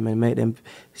stun them and make them,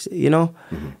 you know.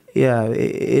 Yeah,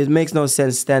 it makes no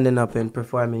sense standing up and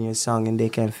performing your song and they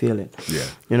can't feel it. Yeah.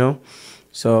 You know?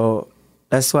 So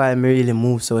that's why I really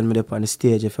move. So when I'm up on the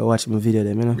stage, if I watch my video,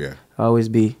 them, you know, Yeah. I always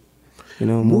be, you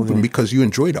know, Moving because you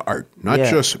enjoy the art, not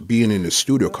Yeah. just being in the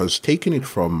studio, because taking it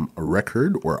from a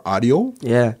record or audio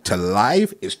Yeah. to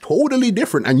live is totally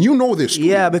different. And you know this.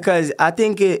 Yeah, because I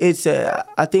think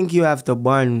I think you have to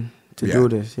born to Yeah. do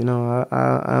this. You know,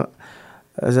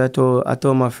 as I told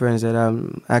my friends that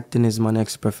acting is my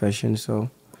next profession. So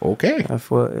Okay. I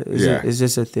thought it's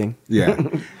just a thing. Yeah.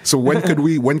 So when could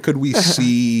we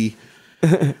see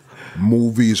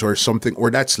movies or something, or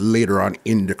that's later on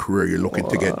in the career you're looking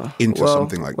to get into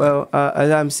something like that? Well,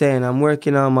 as I'm saying, I'm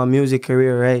working on my music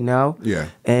career right now. Yeah.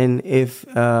 And if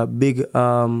big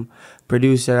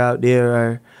producer out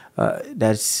there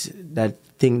that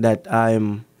think that I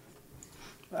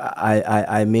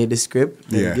made the script,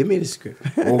 then Yeah. give me the script.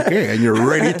 Okay, and you're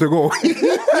ready to go.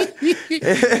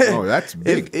 Oh, that's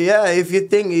big. If you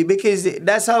think, because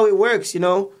that's how it works, you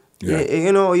know. Yeah.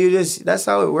 You know, that's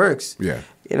how it works. Yeah.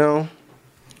 You know,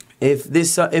 if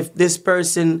this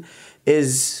person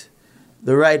is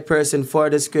the right person for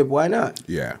the script, why not?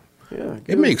 Yeah. Yeah,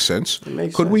 It makes sense.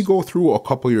 makes Could we sense. go through a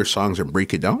couple of your songs and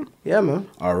break it down? Yeah, man.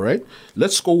 All right.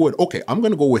 Let's go with, I'm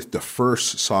going to go with the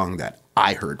first song that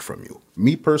I heard from you.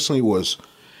 Me personally was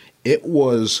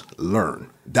Learn.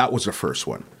 That was the first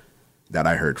one that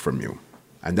I heard from you.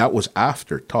 And that was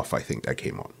after Tough, I think, that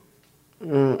came out.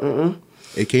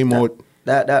 It came out.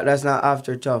 That's not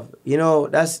after Tough. You know,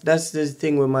 that's the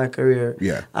thing with my career.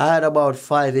 Yeah. I had about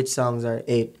 5 hit songs or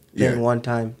 8 Yeah. in one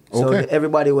time. So Okay.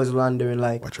 everybody was wondering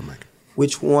like, Watch your mic.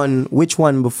 which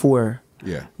one before?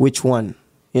 Yeah. Which one?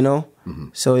 You know?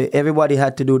 So everybody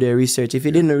had to do their research. If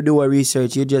you didn't do a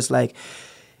research, you just like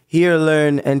hear,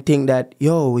 learn, and think that,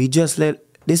 yo, he just let,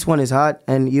 this one is hot,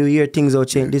 and you hear things will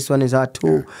change, this one is hot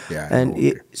too. Yeah, I and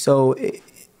know.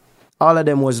 all of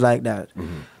them was like that.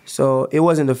 So it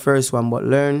wasn't the first one, but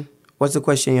Learn. What's the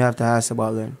question you have to ask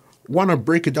about Learn? Want to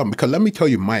break it down because let me tell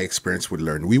you my experience with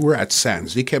Learn. We were at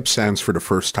Sands. They kept Sands for the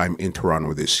first time in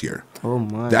Toronto this year. Oh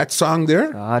my. That song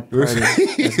there, A hot party.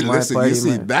 That's my listen, party, you see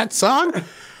man. that song?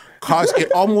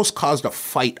 it almost caused a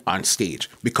fight on stage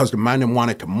because the man them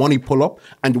wanted to money pull up,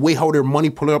 and the way how their money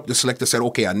pull up, the selector said,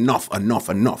 okay, enough.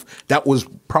 That was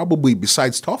probably,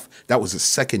 besides Tough, that was the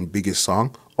second biggest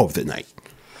song of the night.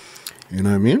 You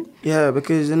know what I mean? Yeah,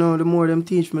 because, the more them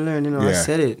teach me learn, I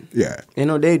said it. Yeah.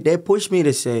 They pushed me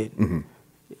to say it. Mm-hmm.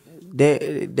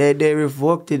 They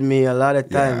revoked me a lot of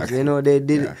times. Yeah. They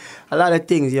did a lot of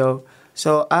things, yo.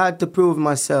 So I had to prove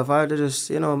myself. I had to just,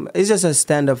 it's just a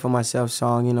stand-up for myself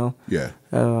song, Yeah.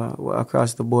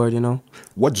 Across the board,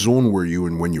 What zone were you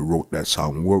in when you wrote that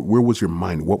song? Where was your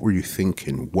mind? What were you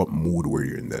thinking? What mood were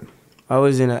you in then? I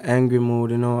was in an angry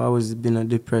mood, I was in a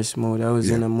depressed mood. I was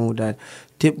in a mood that,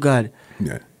 tip God,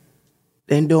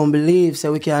 then don't believe,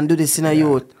 so we can do this in a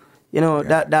youth.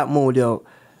 That mood, yo.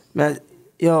 Man,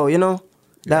 yo,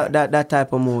 that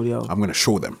type of mood, yo. I'm going to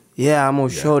show them. Yeah, I'm going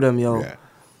to show them, yo. Yeah.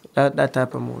 That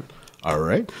type of mood. All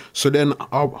right. So then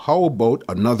how about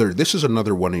this is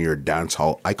another one of your dance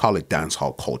hall, I call it dance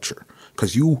hall culture,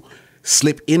 because you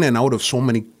slip in and out of so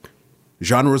many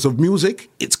genres of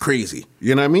music, it's crazy.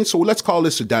 You know what I mean? So let's call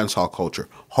this a dance hall culture,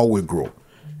 how we grow.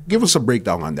 Give us a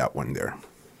breakdown on that one there.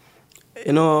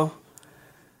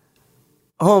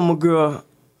 How my girl,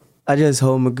 I just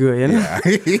hold my girl, Yeah.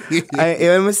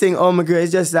 when I sing oh my girl,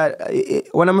 it's just that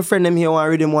when I'm a friend them here want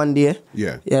to read him one day.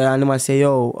 Yeah. Yeah, and them I say,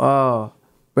 yo,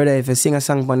 brother, if I sing a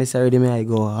song on this already, I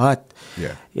go hot.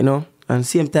 Yeah. And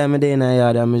same time of day in the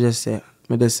yard, I just say,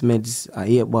 I just made a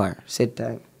 8 bar, set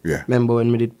time. Yeah. Remember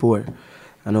when me did poor?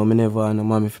 I know me never had no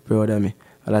mommy for proud of me.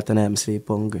 A lot of time I sleep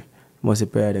hungry.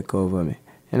 Must pray to cover me.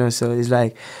 So it's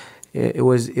like, it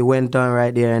went on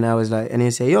right there, and I was like, and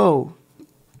he said, yo,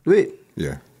 do it.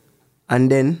 Yeah. And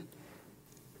then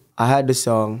I had the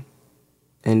song,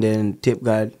 and then Tip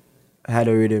God had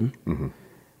a rhythm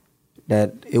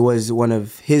that it was one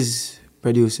of his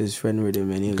producers' friend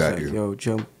rhythm, and he was yo,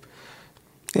 jump.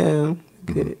 Yeah,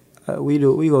 we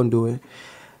gonna do it.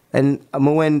 And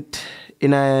we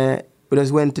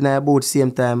just went in a booth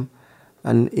same time,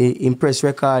 and in press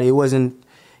record, it wasn't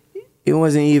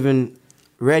even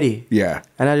ready. Yeah.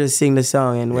 And I just sing the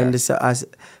song, and when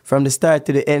from the start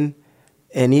to the end,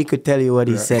 and he could tell you what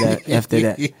he said after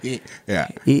that. Yeah.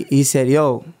 He said,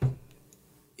 yo,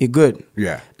 you good.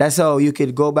 Yeah. That's how you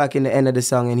could go back in the end of the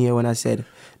song and hear when I said,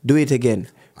 do it again,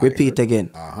 repeat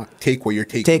again. Take what you're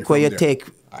taking. Take what you take.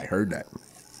 I heard that.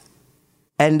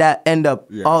 And that end up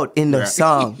out in the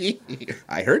song.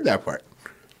 I heard that part.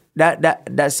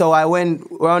 That so I went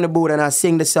around the booth and I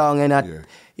sing the song, and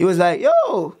he was like,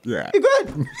 yo, you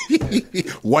good.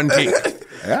 One take.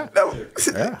 Yeah.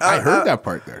 I heard that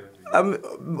part there.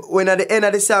 When at the end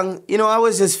of the song, I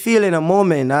was just feeling a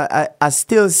moment. I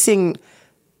still sing,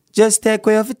 just take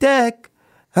what you have to take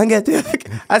and get what you have to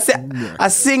get. I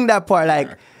sing that part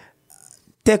like,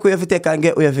 take what you have to take and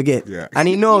get what you have to get. Yeah. And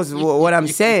he knows what I'm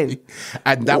saying.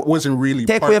 And that wasn't really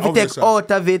take part what you have to take out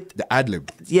of it. The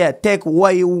ad-lib. Yeah, take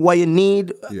what you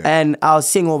need, and I'll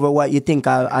sing over what you think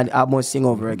I must sing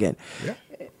over again. Yeah.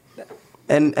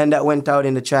 And that went out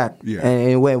in the track. Yeah.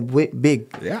 And it went big.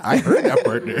 Yeah, I heard that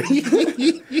part there.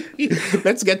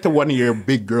 Let's get to one of your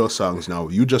big girl songs now.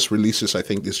 You just released this, I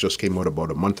think this just came out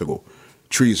about a month ago.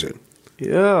 Treason.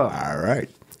 Yeah. All right.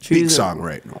 Treason. Big song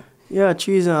right now. Yeah,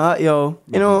 treason, yo.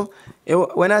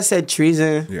 When I said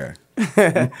treason,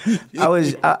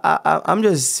 I'm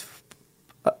just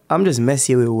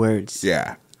messy with words.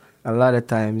 Yeah. A lot of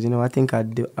times, I think I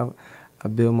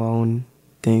build my own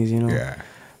things, Yeah.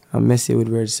 I'm messy with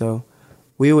words. So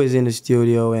we was in the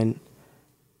studio, and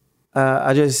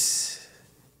I just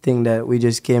think that we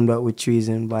just came up with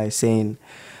treason by saying,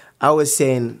 I was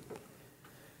saying,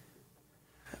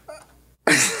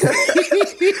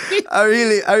 I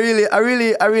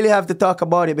really have to talk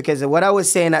about it, because what I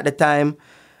was saying at the time,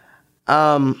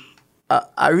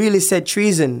 I really said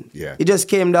treason. Yeah. It just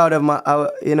came out of my,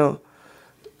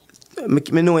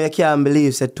 me know you can't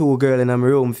believe said 2 girls in my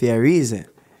room for a reason.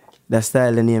 That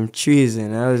style the name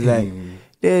treason. I was like,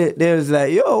 they was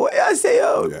like, yo, what you say,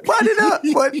 yo, bad enough,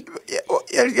 but you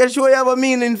sure you have a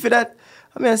meaning for that?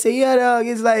 I say, yeah, dog,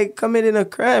 it's like committing a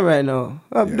crime right now.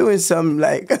 I'm doing something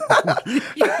like...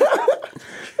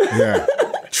 Yeah.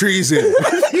 Treason.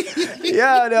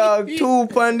 Yeah, dog, 2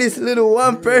 upon this little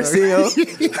one person, yo.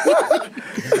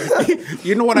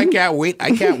 You know what? I can't wait.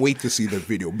 I can't wait to see the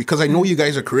video, because I know you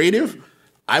guys are creative.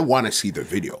 I want to see the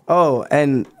video. Oh,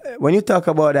 and when you talk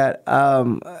about that,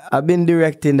 I've been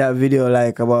directing that video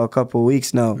like about a couple of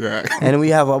weeks now. Yeah. And we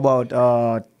have about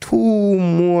 2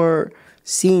 more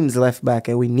scenes left back,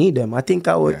 and we need them. I think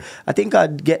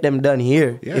I'd get them done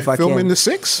here if I can. Film in the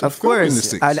 6? Of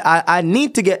course. I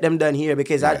need to get them done here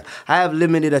because I have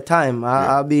limited time.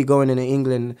 I'll be going into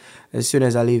England as soon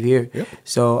as I leave here. Yep.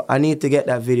 So I need to get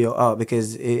that video out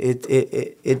because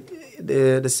the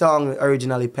song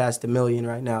originally passed 1 million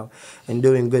right now and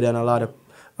doing good on a lot of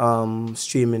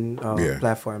streaming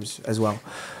platforms as well.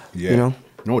 Yeah. You know?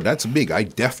 No, that's big. I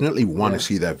definitely want to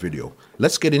see that video.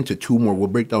 Let's get into 2 more. We'll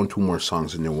break down 2 more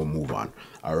songs and then we'll move on.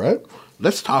 All right?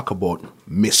 Let's talk about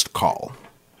Missed Call.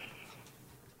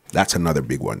 That's another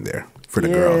big one there for the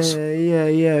girls.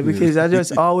 Yeah. Because I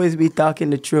just always be talking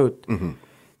the truth.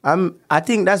 Mm-hmm. I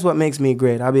think that's what makes me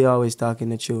great. I be always talking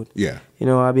the truth. Yeah. You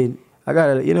know, I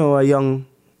got a young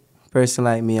person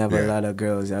like me. I have a lot of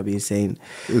girls. I be saying.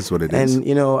 It's what it is.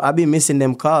 And, I be missing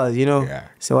them calls, Yeah.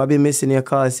 So I been missing your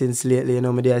calls since lately.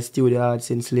 My dad studio hard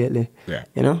since lately. Yeah.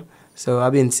 So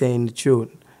I've been saying the truth.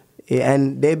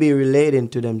 And they be relating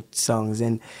to them songs.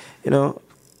 And,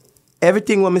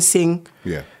 everything when I sing,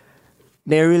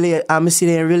 I'm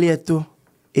sitting there relate to.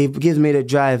 It gives me the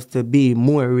drive to be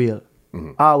more real.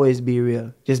 Mm-hmm. Always be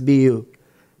real. Just be you.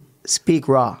 Speak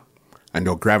raw. And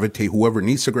they'll gravitate, whoever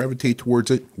needs to gravitate towards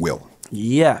it will.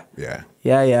 Yeah. Yeah.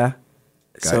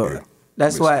 So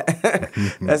that's why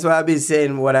I've been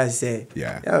saying what I say.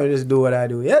 Yeah. Just do what I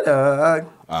do. Yeah.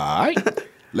 All right.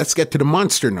 Let's get to the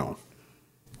monster now.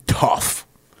 Tough.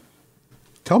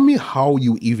 Tell me how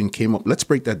you even came up. Let's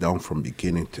break that down from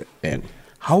beginning to end.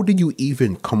 How did you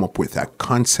even come up with that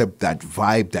concept, that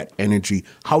vibe, that energy?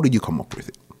 How did you come up with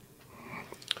it?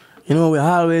 We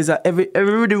always every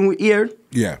rhythm we hear.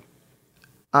 Yeah.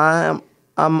 I'm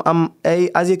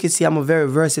as you can see, I'm a very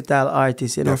versatile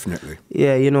artist. Definitely.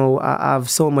 Yeah. I have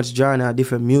so much genre,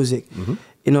 different music.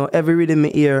 Mm-hmm. Every rhythm I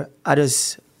hear, I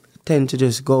just tend to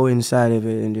just go inside of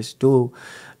it and just do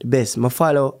the best. I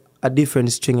follow a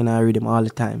different string in a rhythm all the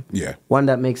time. Yeah. One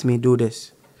that makes me do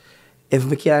this. If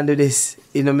we can't do this,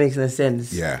 it don't make no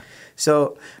sense. Yeah.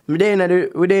 So we're there in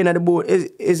the boat.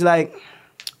 It's like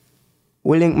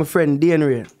we link my friend Dane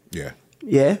Ray. Yeah.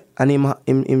 Yeah. And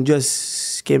him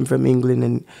just came from England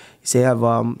and he say have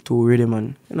 2 rhythm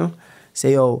and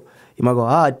say yo, he might go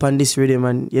hard pan this rhythm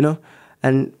and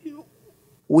and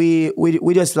we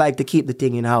just like to keep the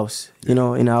thing in house, in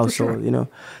the household, sure.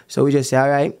 So we just say, all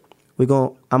right, I'm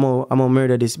gonna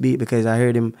murder this beat because I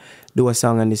heard him do a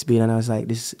song on this beat and I was like,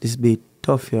 this beat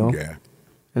tough, Yeah.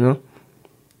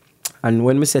 And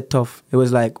when we said tough, it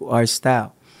was like our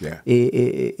style. Yeah.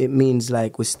 It means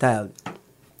like we styled.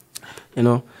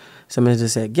 Somebody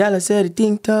just said, "Girl, I said the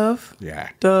thing tough." Yeah.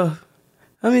 Tough.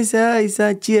 I say, ice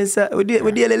and chaser. We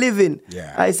daily living.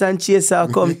 Yeah. Ice and chaser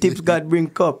come, tips God bring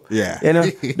cup. Yeah.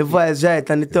 The vibes right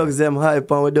and the thugs them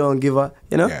hype and we don't give a,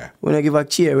 Yeah. We don't give a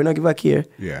cheer. We don't give a care.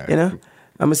 Yeah.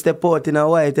 I'm a step out in a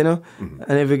white, and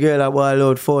every girl I ball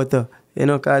out photo.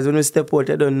 Cause when we step out,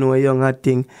 I don't know a young hot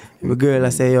thing. Every girl I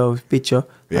say, yo, picture.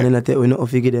 Yeah. And then I tell we not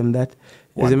figure them that.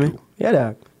 You see me? Yeah,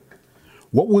 dog.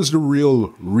 What was the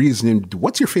real reasoning?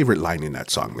 What's your favorite line in that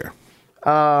song there?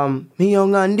 Me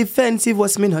young and defensive,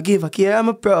 what's me not give a care, I'm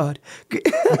a proud. Did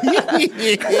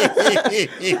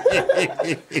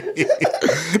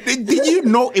you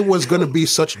know it was going to be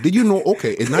such, did you know,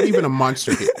 okay, it's not even a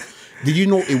monster hit. Did you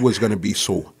know it was going to be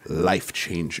so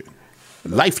life-changing?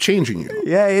 Life-changing,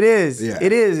 Yeah, it is. Yeah.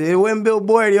 It is. It went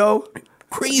billboard, yo.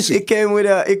 Crazy. It came with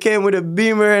a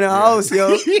Beamer and a house,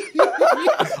 yo.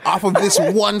 Off of this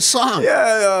one song.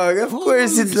 Yeah, dog. Of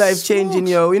course it's life-changing,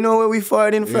 yo. You know where we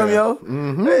farting from, yo?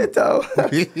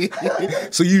 Mm-hmm.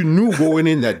 So you knew going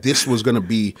in that this was going to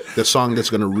be the song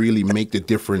that's going to really make the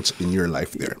difference in your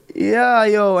life there. Yeah,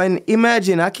 yo. And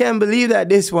imagine, I can't believe that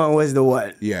this one was the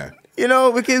one. Yeah.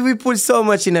 Because we put so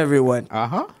much in everyone.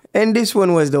 Uh-huh. And this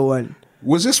one was the one.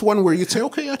 Was this one where you'd say,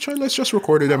 okay, let's just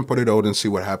record it and put it out and see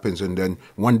what happens, and then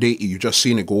one day you just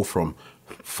seen it go from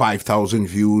 5,000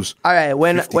 views? All right,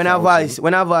 when I voice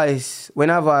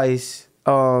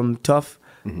Tough,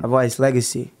 I voice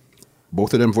Legacy.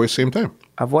 Both of them voice same time?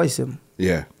 I voice him.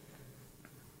 Yeah.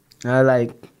 I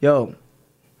like, yo,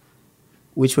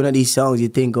 which one of these songs you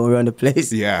think go around the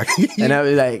place? Yeah. And I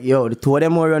was like, yo, the 2 of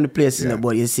them go around the place,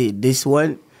 but you see, this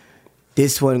one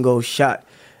goes shot.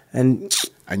 And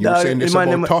you were saying this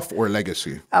about Tough or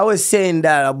Legacy? I was saying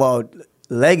that about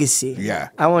Legacy. Yeah.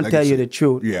 I won't tell you the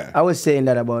truth. Yeah. I was saying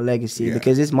that about Legacy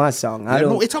because it's my song.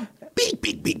 It's a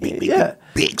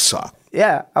big song.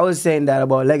 Yeah, I was saying that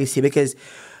about Legacy because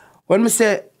when we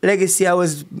say Legacy,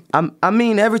 I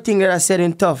mean everything that I said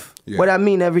in Tough. Yeah. But I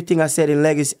mean everything I said in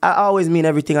Legacy. I always mean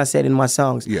everything I said in my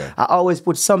songs. Yeah. I always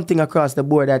put something across the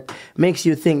board that makes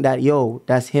you think that, yo,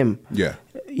 that's him. Yeah.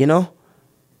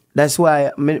 That's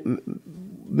why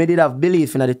me did have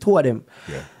belief in the two of them.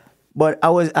 Yeah. But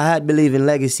I had belief in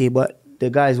legacy, but the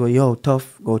guys were, go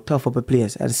tough up a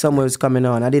place. And summer was coming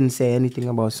on. I didn't say anything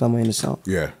about summer in the song.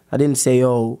 Yeah. I didn't say,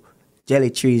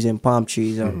 jelly trees and palm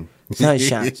trees or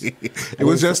sunshine. It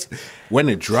was just, when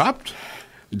it dropped,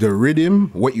 the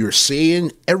rhythm, what you're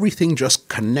saying, everything just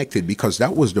connected, because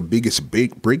that was the biggest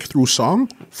breakthrough song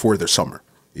for the summer.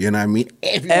 You know what I mean?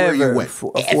 Everywhere you went.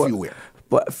 Everywhere.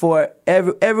 But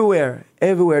everywhere,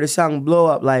 the song blow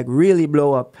up, like really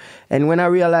blow up. And when I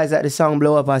realized that the song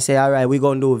blow up, I say, all right, we're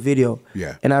going to do a video.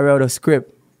 Yeah. And I wrote a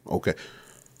script. Okay.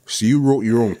 So you wrote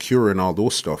your own cure and all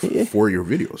those stuff for your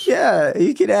videos. Yeah,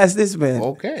 you can ask this man.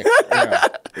 Okay.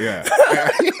 Yeah.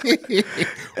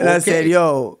 And I said,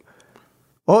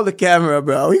 hold the camera,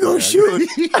 bro. We gonna shoot.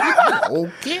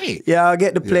 Okay. Yeah, I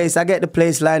get the place. I get the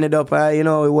place lined up. It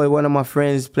was one of my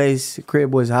friends' place. The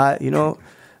crib was hot,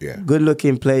 Yeah. Good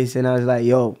looking place. And I was like,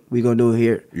 we gonna do it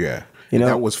here. Yeah. And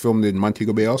that was filmed in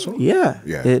Montego Bay also? Yeah.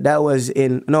 That was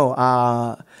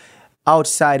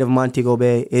outside of Montego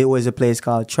Bay. It was a place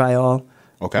called Trial.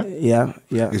 Okay. Yeah.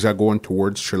 Is that going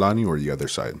towards Trelawney or the other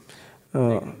side?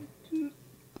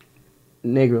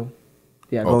 Negro.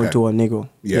 Yeah, going to a Negro.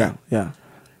 Yeah.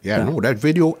 No, that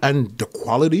video and the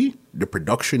quality, the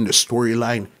production, the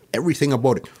storyline, everything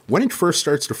about it. When it first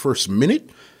starts, the first minute,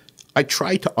 I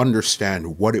tried to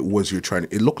understand what it was you're trying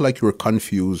to. It looked like you were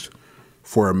confused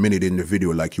for a minute in the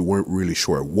video, like you weren't really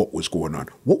sure what was going on.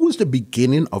 What was the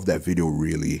beginning of that video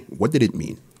really? What did it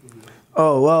mean?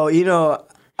 Oh, well,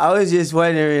 I was just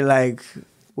wondering, like,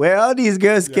 where all these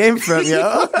girls came from,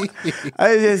 yo.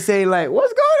 I was just saying, like,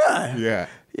 what's going on? Yeah.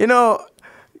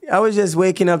 I was just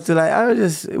waking up to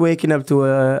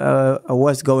a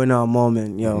what's going on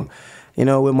moment, yo.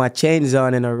 With my chains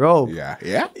on and a robe. Yeah.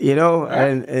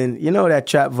 And that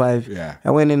trap vibe. Yeah.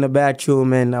 I went in the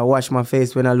bathroom and I washed my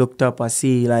face. When I looked up, I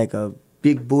see like a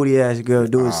big booty ass girl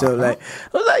doing so. Like,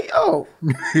 I was like, yo,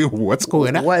 what's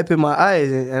going on? Wiping my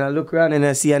eyes and I look around and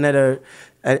I see another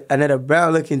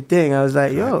brown looking thing. I was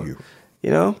like, yo,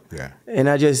 Yeah. And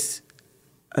I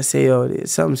say, yo,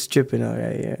 something's tripping out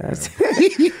right here.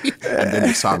 And then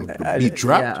the beat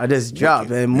dropped? Yeah, I just dropped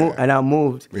and I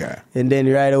moved. Yeah. And then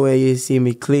right away you see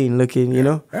me clean looking,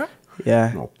 Yeah.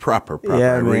 Yeah. No, proper.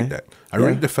 Yeah, I rate man. that. I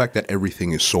rate the fact that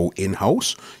everything is so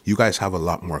in-house. You guys have a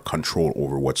lot more control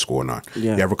over what's going on.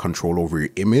 Yeah. You have a control over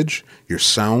your image, your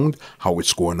sound, how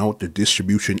it's going out, the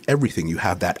distribution, everything. You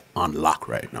have that on lock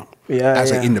right now. Yeah.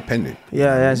 As an independent.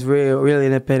 Yeah, that's really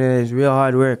independent. It's real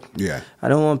hard work. Yeah. I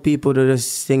don't want people to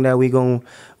just think that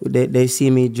they see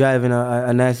me driving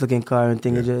a nice looking car and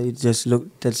think it just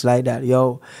look just like that.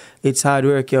 Yo, it's hard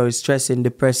work, yo. It's stressing,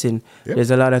 depressing. Yep.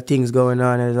 There's a lot of things going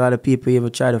on. There's a lot of people even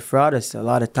try to fraud us a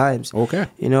lot of times. Okay.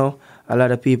 A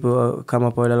lot of people come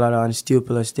up with a lot of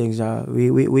unscrupulous things.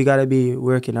 We gotta be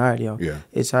working hard, yo. Yeah.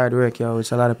 It's hard work, yo.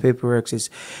 It's a lot of paperwork.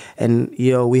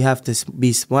 We have to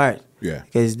be smart. Yeah.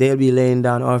 Because they'll be laying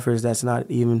down offers that's not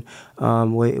even,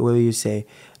 what do you say,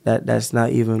 that's not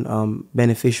even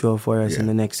beneficial for us in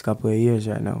the next couple of years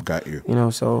right now. Got you.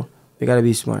 So we gotta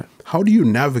be smart. How do you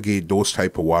navigate those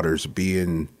type of waters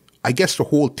being, I guess the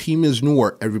whole team is new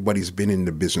or everybody's been in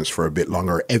the business for a bit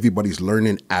longer, or everybody's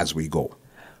learning as we go?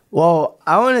 Well,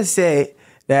 I want to say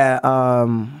that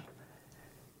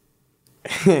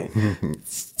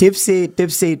Tipsy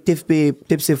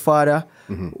father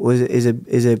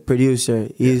is a producer.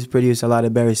 He's produced a lot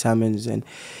of Barry Salmons, and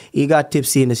he got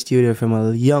Tipsy in the studio from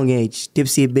a young age.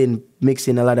 Tipsy been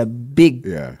mixing a lot of big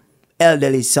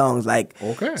elderly songs, like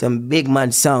some big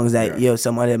man songs, like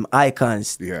some of them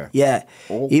icons. Okay.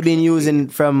 He been using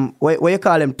from what you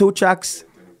call them, 2 tracks.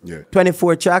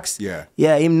 24 tracks. Yeah,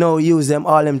 him know use them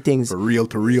all them things. For reel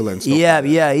to reel and stuff.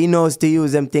 He knows to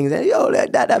use them things. And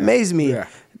that amazed me. Yeah.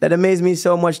 That amazed me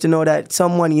so much to know that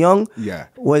someone young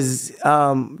was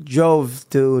drove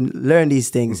to learn these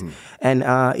things, and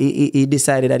he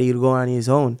decided that he'd go on his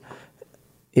own,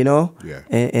 and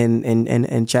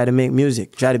try to make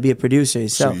music, try to be a producer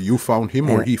himself. So you found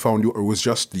him, or he found you, or was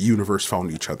just the universe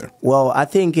found each other? Well, I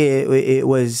think it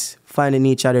was finding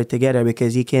each other together,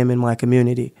 because he came in my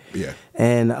community. Yeah.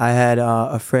 And I had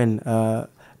a friend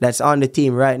that's on the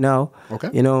team right now.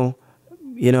 Okay.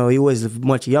 He was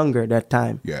much younger at that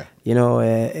time. Yeah.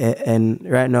 And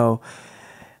right now,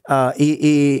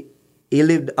 he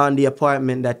lived on the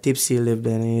apartment that Tipsy lived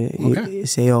in. He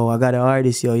say, I got an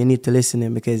artist, you need to listen to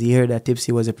him, because he heard that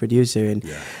Tipsy was a producer. And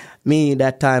me,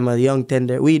 that time, a young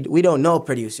tender, we don't know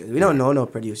producers. We don't know no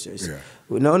producers. Yeah.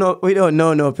 We don't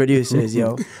know no producers,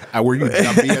 yo. Were you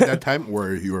Jabi at that time,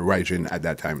 or you were Raijin at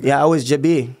that time? Yeah, I was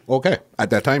Jabi. Okay,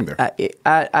 at that time there.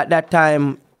 At that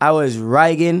time, I was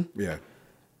Raigan. Yeah.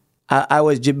 I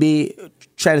was Jabi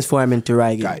transform into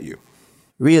reggae. Got you.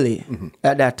 Really,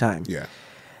 at that time. Yeah.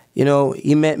 You know,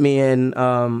 he met me and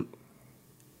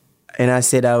I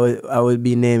said I was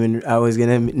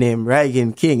gonna name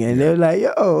Raggin King, and they were like,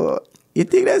 "Yo, you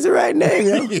think that's the right name?"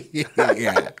 Yo?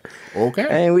 Yeah. Okay.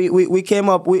 And we came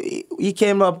up. He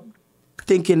came up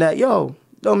thinking that, yo,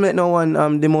 don't let no one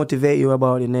demotivate you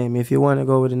about the name. If you want to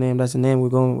go with the name, that's the name we're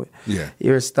going with. Yeah.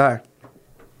 You're a star,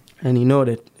 and he know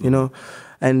that, you know.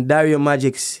 And Dario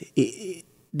Magics,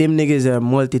 them niggas are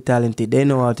multi-talented. They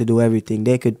know how to do everything.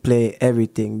 They could play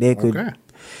everything. They could. Okay.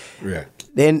 Yeah.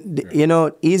 Then, you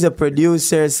know, he's a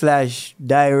producer /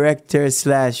 director /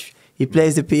 he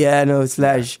plays the piano /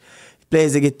 he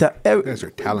plays the guitar. You guys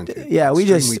are talented. Yeah, we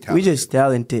just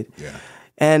talented. Yeah.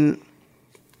 And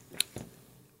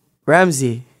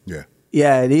Ramsey,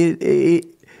 yeah,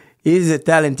 he's a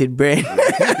talented brain.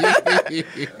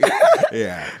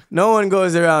 Yeah. No one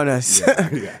goes around us.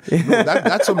 Yeah. No,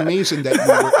 that's amazing that you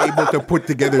were able to put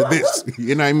together this.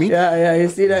 You know what I mean? Yeah. You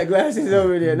see that glasses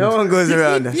over there? No one goes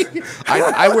around us.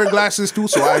 I wear glasses too,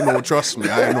 so I know. Trust me,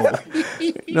 I know.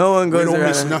 No one goes around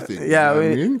us. We don't miss nothing. Yeah,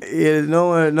 you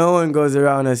know yeah, no one goes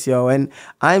around us, yo. And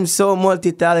I'm so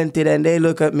multi-talented, and they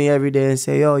look at me every day and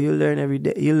say, yo, you learn every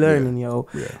day. You learning, yo.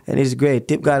 Yeah. And it's great.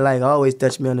 Tip guy like always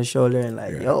touch me on the shoulder and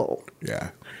like, yo. Yeah.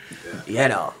 You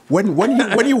know. When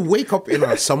you wake up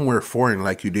in somewhere foreign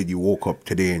like you did, you woke up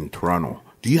today in Toronto,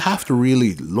 do you have to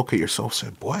really look at yourself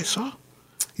and say, boy, son,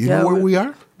 you know where we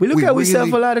are? We look at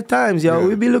ourselves a lot of times, yo. Yeah.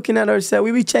 We be looking at ourselves.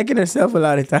 We be checking ourselves a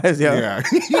lot of times, yo. Yeah.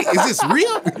 Is this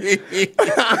real?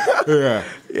 Yeah.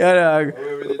 Yeah, dog.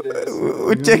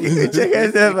 We check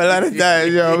ourselves a lot of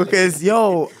times, yo. Because,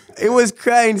 yo, it was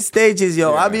crying stages,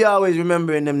 yo. I be always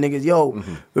remembering them niggas. Yo,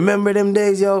 remember them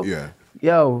days, yo? Yeah.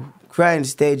 Yo, crying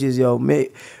stages, yo.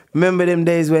 Remember them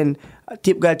days when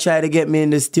Tip got tried to get me in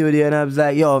the studio and I was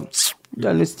like, yo,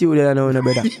 done the studio, I know no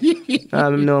better. I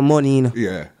have no money, you know.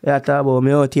 Yeah. I talk about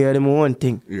me out here, them one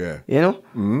thing. Yeah. You know?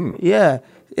 Yeah.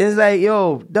 It's like,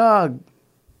 yo, dog,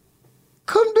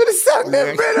 come do the song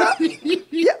then, brother.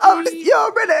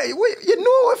 Yo, brother, you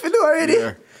know what to do already.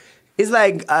 Yeah. It's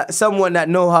like someone that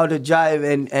know how to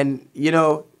jive and you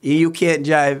know, you can't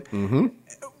jive.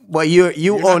 But you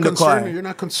own the car. You're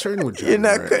not concerned with You're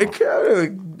not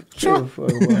concerned. It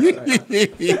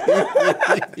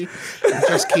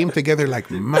just came together like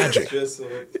magic.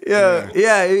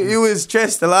 Yeah, he was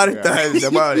stressed a lot of times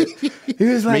about it. He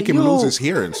was like, make him lose his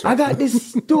hair and stuff. I got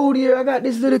this studio, I got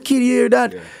this little kid here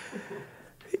that,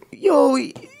 yo,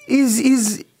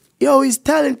 he's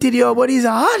talented, yo, but he's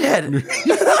a hothead.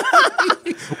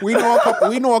 We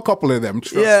know a couple of them.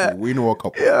 Trust me, we know a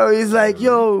couple. Yo, he's like,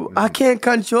 yo, I can't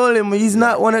control him. He's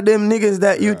not one of them niggas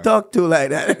that you talk to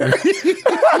like that.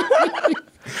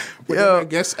 But then I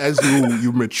guess as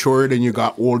you matured and you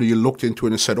got older, you looked into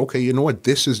it and said, okay, you know what?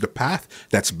 This is the path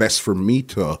that's best for me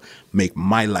to make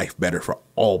my life better for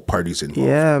all parties involved.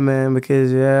 Yeah, man,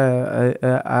 because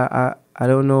I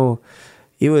don't know.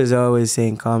 He was always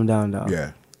saying, calm down, dog.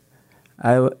 Yeah.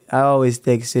 I always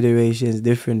take situations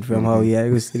different from how he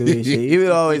handles situations. He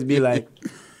will always be like,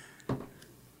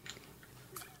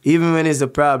 even when it's a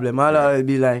problem, I'll always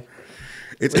be like,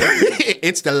 it's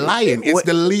the lion. It's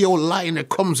the Leo lion that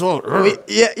comes out.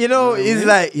 Yeah, you know, he's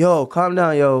like, yo, calm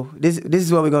down, yo. This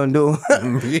is what we're gonna do.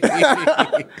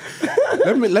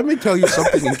 Let me tell you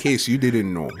something in case you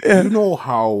didn't know. You know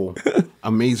how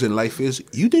amazing life is?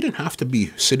 You didn't have to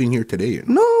be sitting here today. You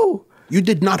know? No. You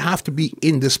did not have to be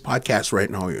in this podcast right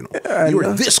now, you know. You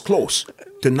were this close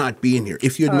to not being here.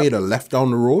 If you had made a left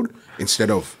down the road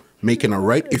instead of making a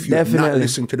right, if you had not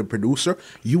listened to the producer,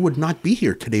 you would not be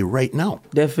here today right now.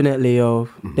 Definitely, yo.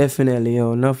 Definitely,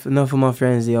 yo. Enough of my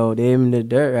friends, yo, they in the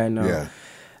dirt right now. Yeah.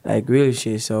 Like real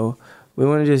shit. So we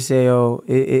want to just say, yo,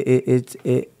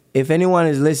 if anyone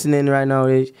is listening right now,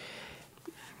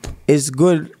 it's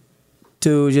good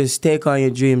to just take on your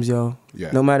dreams, yo.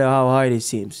 Yeah. No matter how hard it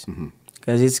seems.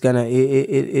 Because it's gonna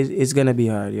be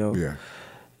hard, yo. Yeah.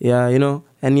 Yeah, you know,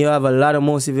 and you have a lot of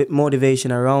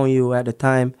motivation around you at the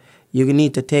time. You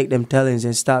need to take them tellings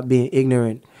and stop being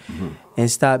ignorant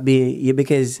and stop being,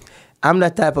 because I'm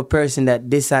the type of person that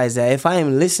decides that if I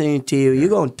am listening to you, you're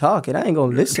going to talk and I ain't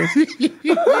going to listen.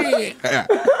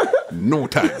 No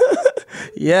time.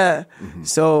 Yeah.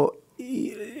 So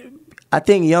I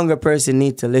think younger person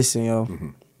need to listen, yo.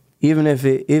 Even if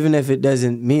it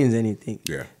doesn't mean anything.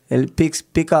 Yeah. And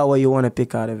pick out what you want to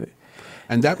pick out of it.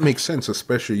 And that makes sense,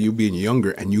 especially you being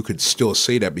younger, and you could still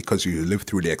say that because you lived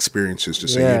through the experiences to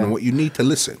say, you know what, you need to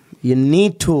listen. You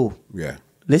need to. Yeah.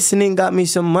 Listening got me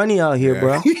some money out here,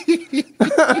 bro.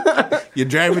 You're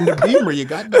driving the Beamer. You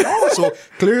got that also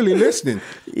clearly listening.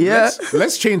 Yeah.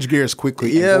 Let's change gears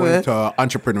quickly and go into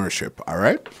entrepreneurship, all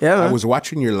right? Yeah, man. I was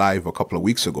watching your live a couple of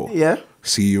weeks ago. Yeah.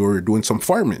 See, you were doing some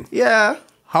farming. Yeah.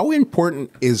 How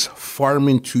important is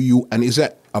farming to you, and is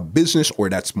that a business or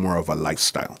that's more of a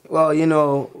lifestyle? Well, you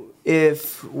know,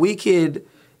 if we could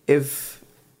if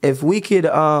we could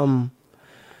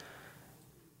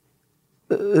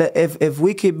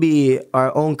be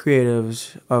our own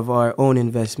creatives of our own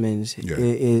investments,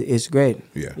 it's great.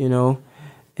 Yeah. You know,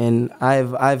 and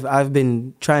I've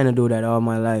been trying to do that all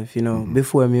my life. You know,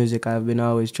 before music, I've been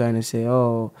always trying to say,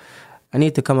 oh, I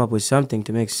need to come up with something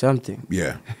to make something.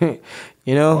 Yeah.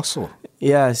 You know. Also.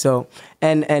 Yeah. So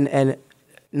and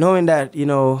knowing that, you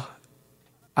know,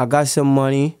 I got some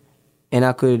money, and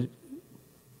I could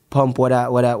pump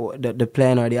the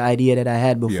plan or the idea that I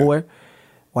had before.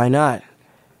 Why not?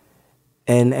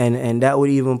 And that would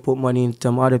even put money in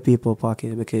some other people's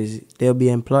pockets because they'll be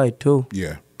employed too.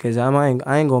 Yeah. Because I ain't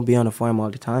gonna be on the farm all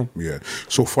the time. Yeah.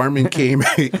 So farming came.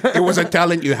 It was a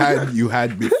talent you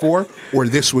had before, or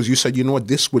this was, you said, you know what,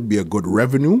 this would be a good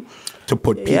revenue to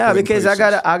put people. Yeah, because in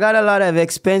I got a lot of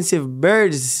expensive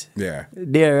birds. Yeah.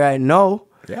 There right now.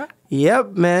 Yeah.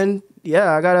 Yep, man.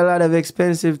 Yeah, I got a lot of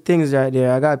expensive things right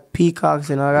there. I got peacocks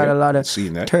and I got a lot of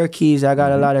turkeys. I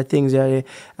got a lot of things right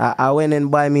there. I went and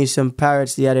buy me some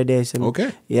parrots the other day.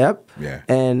 Okay. Yep. Yeah.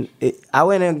 And I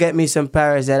went and get me some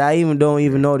parrots that I don't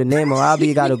even know the name of. I'll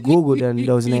be got to Google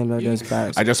those names of those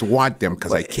parrots. I just want them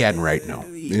because I can right now.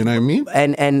 You know what I mean?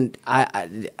 And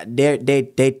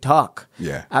they talk.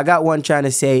 Yeah. I got one trying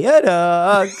to say, yeah,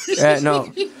 dog.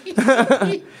 No.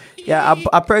 Yeah,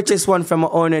 I purchased one from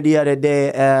an owner the other day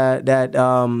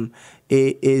that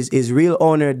his real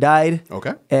owner died.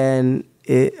 Okay. And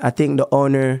I think the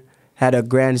owner had a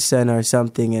grandson or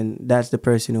something, and that's the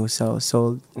person who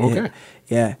sold. Okay.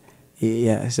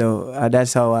 Yeah. So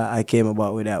that's how I came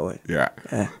about with that one. Yeah.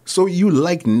 So you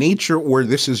like nature, or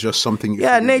this is just something you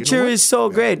figured, nature is so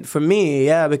great for me,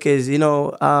 because, you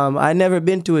know, I never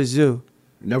been to a zoo.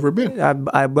 Never been. I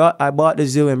bought the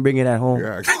zoo and bring it at home.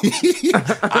 Yeah.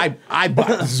 I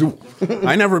bought the zoo.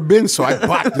 I never been, so I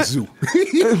bought the zoo.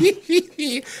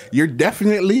 You're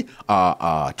definitely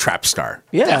a trap star.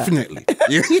 Yeah. Definitely.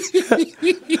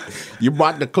 You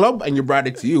bought the club and you brought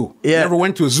it to you. Yeah. You never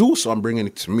went to a zoo, so I'm bringing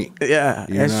it to me. Yeah,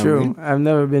 You that's know true. what I mean? I've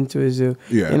never been to a zoo.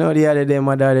 Yeah. You know, the other day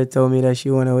my daughter told me that she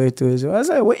went away to a zoo. I was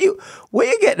like, where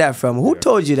you get that from? Who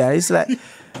told you that? It's like,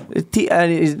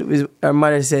 her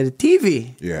mother said, the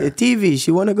TV. Yeah. The TV.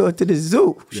 She want to go to the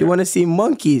zoo. She want to see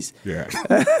monkeys. Yeah.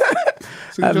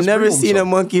 I've never seen a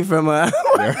monkey from a...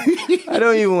 I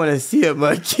don't even want to see a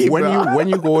monkey, when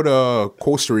you go to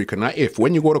Costa Rica,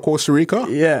 when you go to Costa Rica,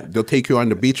 they'll take you on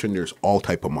the beach and there's all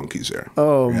type of monkeys there.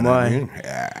 Oh, you know my. what I mean?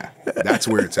 Yeah, that's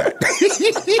where it's at.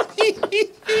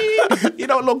 You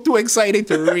don't look too excited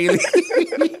to really...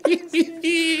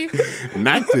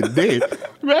 Not today.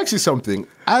 Let me ask you something.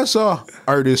 As a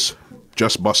artist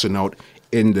just busting out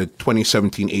in the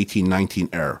 2017, 18, 19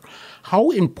 era,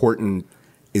 how important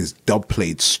is dub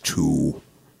plates to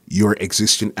your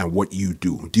existence and what you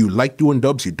do? Do you like doing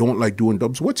dubs? You don't like doing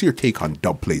dubs? What's your take on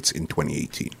dub plates in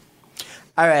 2018?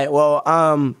 All right. Well,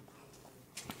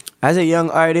 as a young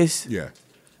artist,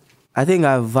 I think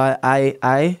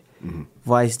I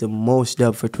voiced the most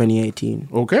dub for 2018.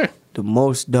 Okay. The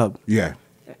most dub. Yeah.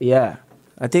 Yeah.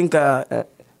 I think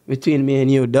between me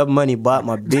and you, Dub Money bought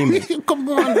my Beamer. Come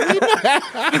on.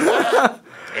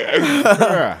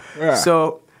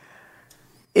 So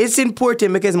it's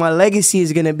important because my legacy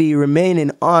is going to be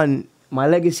remaining on. My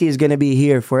legacy is going to be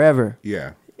here forever.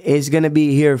 Yeah. It's going to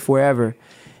be here forever.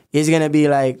 It's going to be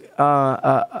like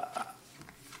a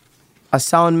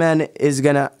sound man is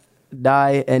going to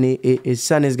die and his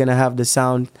son is going to have the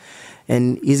sound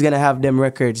and he's going to have them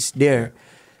records there.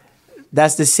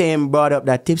 That's the same brought up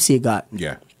that Tipsy got.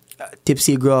 Yeah.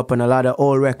 Tipsy grew up on a lot of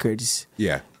old records.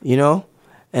 Yeah. You know?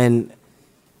 And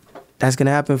that's going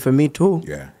to happen for me too.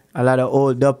 Yeah. A lot of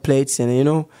old dub plates and, you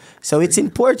know. So it's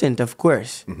important, of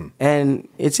course. Mm-hmm. And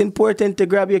it's important to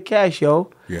grab your cash, yo.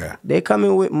 Yeah. They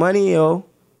coming with money, yo.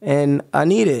 And I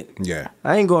need it. Yeah.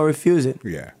 I ain't going to refuse it.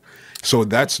 Yeah. So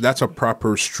that's a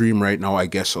proper stream right now, I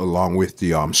guess, along with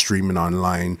the streaming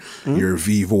online, your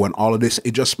Vivo and all of this.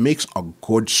 It just makes a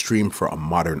good stream for a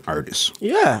modern artist.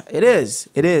 Yeah, it is.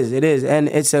 It is. It is. And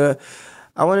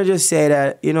I want to just say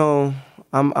that, you know,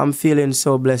 I'm feeling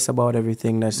so blessed about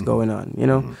everything that's going on, you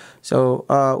know. So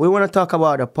we want to talk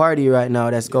about a party right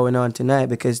now that's going on tonight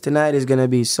because tonight is going to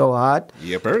be so hot.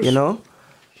 Yepers. You know?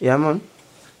 Yeah, man.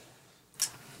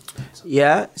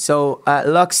 Yeah, so at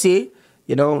Luxy,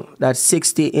 you know, that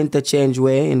 60 Interchange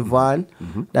Way in Vaughan,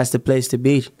 that's the place to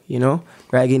be, you know.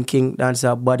 Ragging King, dance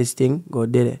our bodies thing, go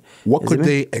did it. What could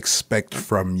they expect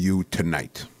from you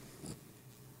tonight?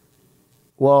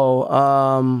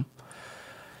 Well,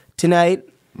 tonight,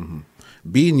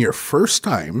 Being your first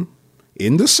time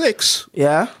in the 6,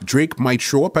 yeah, Drake might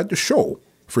show up at the show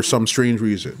for some strange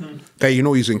reason. Okay, you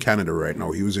know he's in Canada right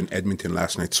now. He was in Edmonton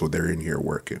last night, so they're in here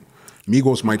working.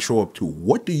 Migos might show up too.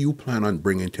 What do you plan on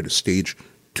bringing to the stage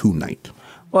tonight?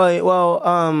 Well,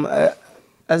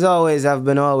 as always, I've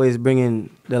been always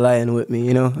bringing the lion with me,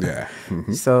 you know. Yeah.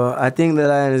 So I think the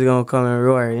lion is gonna come and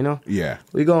roar, you know. Yeah.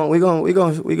 We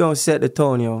gonna set the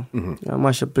tone, yo.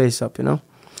 Mash the place up, you know.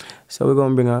 So we're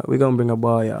gonna bring a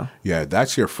ball, y'all. Yeah,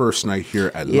 that's your first night here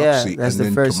at Yeah, Luxy. that's and the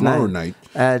then first tomorrow night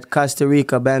night. at Costa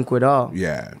Rica Banquet Hall.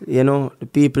 Yeah. You know, the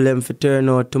people them for turn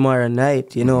out tomorrow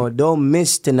night. You know, don't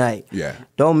miss tonight. Yeah.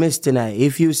 Don't miss tonight.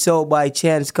 If you so by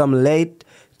chance come late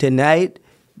tonight,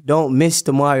 don't miss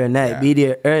tomorrow night. Yeah. Be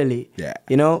there early. Yeah.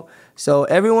 You know? So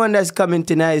everyone that's coming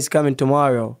tonight is coming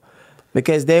tomorrow.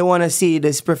 Because they want to see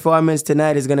this performance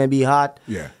tonight is gonna be hot.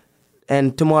 Yeah.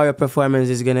 And tomorrow performance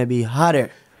is gonna be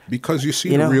hotter. Because you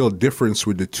see You the know? real difference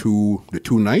with the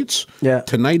two nights. Yeah.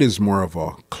 Tonight is more of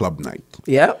a club night.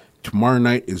 Yeah. Tomorrow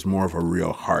night is more of a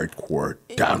real hardcore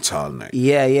dancehall night.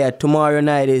 Yeah. Tomorrow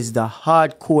night is the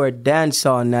hardcore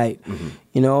dancehall night.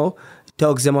 You know,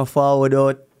 thugs them a forward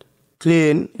out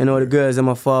clean. You know, the girls them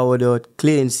a forward out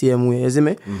clean same way, isn't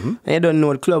it? And you don't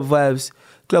know the club vibes.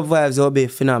 Club vibes will be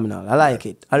phenomenal. I like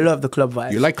it. I love the club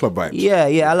vibes. You like club vibes?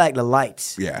 Yeah. I like the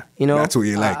lights. Yeah, You know, that's what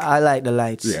you like. I like the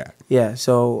lights. Yeah.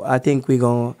 So I think we're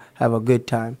gonna have a good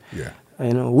time. Yeah.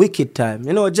 You know, wicked time.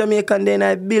 You know, Jamaican Day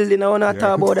Night building, I wanna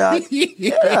talk about that.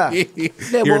 Yeah.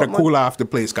 Here to cool off the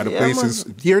place, cause the place is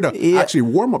here to actually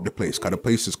warm up the place, cause the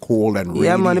place is cold and rainy.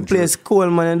 Yeah, man, the place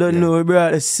cold, man. I don't know,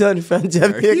 bro. The sun from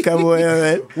Jamaica, boy,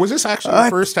 man. Was this actually the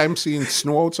first time seeing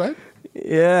snow outside?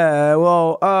 Yeah,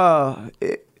 well,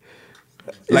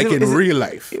 Like in real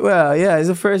life? Well, yeah, it's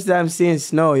the first time seeing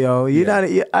snow, yo.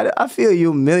 I feel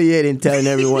humiliating telling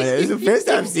everyone it's the first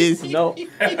time seeing snow.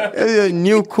 It's a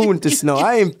new coon to snow.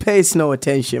 I ain't pay snow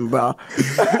attention, bro.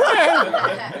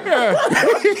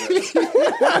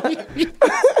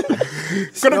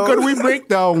 Could we break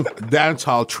down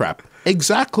dancehall trap?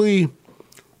 Exactly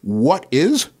what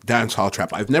is dancehall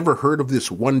trap? I've never heard of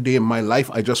this one day in my life.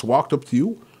 I just walked up to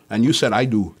you and you said, I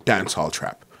do dancehall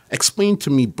trap. Explain to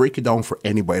me, break it down for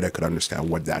anybody that could understand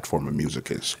what that form of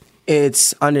music is.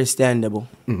 It's understandable.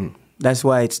 That's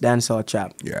why it's dancehall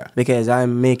trap. Yeah. Because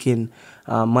I'm making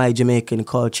my Jamaican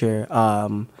culture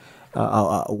wider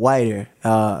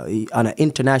on an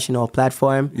international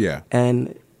platform. Yeah.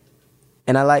 And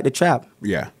I like the trap.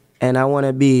 Yeah. And I want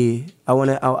to be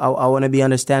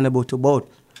understandable to both.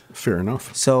 Fair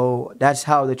enough. So that's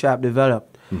how the trap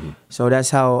developed. So that's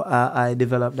how I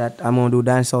developed that I'm gonna do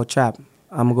dancehall trap.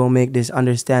 I'm gonna make this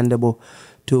understandable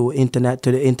to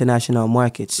the international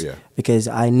markets. Yeah. Because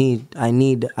I need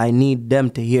them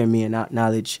to hear me and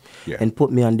acknowledge and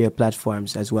put me on their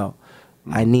platforms as well.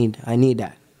 I need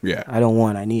that. Yeah.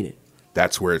 I need it.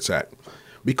 That's where it's at.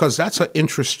 Because that's an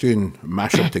interesting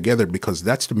mashup together, because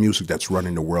that's the music that's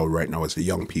running the world right now as the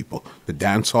young people. The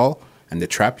dancehall and the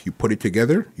trap, you put it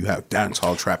together, you have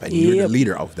dancehall trap, and you're the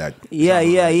leader of that. Yeah.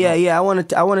 I want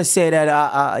to say that.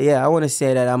 I want to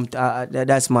say that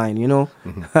that's mine. You know,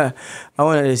 I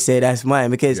wanted to say that's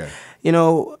mine because you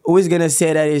know who's gonna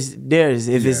say that is theirs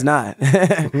if it's not.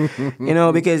 You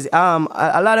know, because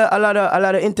a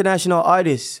lot of international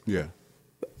artists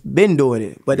been doing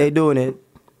it, but they doing it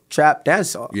trap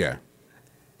dancehall. Yeah.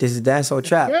 This is dancehall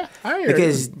trap. Yeah, I hear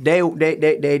because they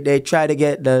try to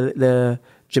get the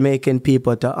Jamaican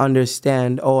people to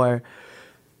understand or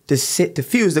to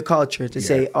fuse the culture to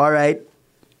say, all right,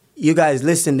 you guys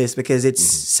listen to this because it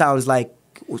sounds like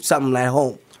something like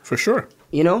home. For sure.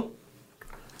 You know?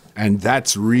 And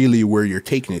that's really where you're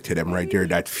taking it to them right there,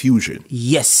 that fusion.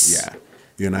 Yes. Yeah.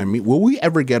 You know what I mean? Will we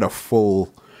ever get a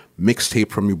full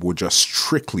mixtape from you with just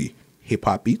strictly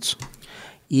hip-hop beats?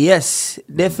 Yes,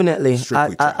 definitely.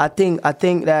 I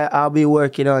think that I'll be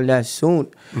working on that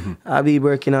soon. I'll be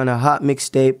working on a hot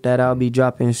mixtape that I'll be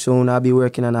dropping soon. I'll be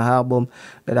working on an album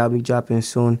that I'll be dropping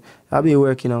soon. I'll be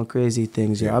working on crazy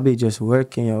things, yo. I'll be just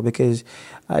working, yo, because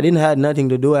I didn't have nothing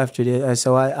to do after this.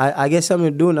 So I get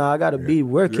something to do now. I got to be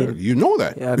working. Yeah, you know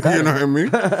that. Yeah, you know what I mean?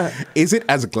 Is it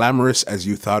as glamorous as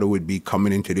you thought it would be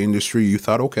coming into the industry? You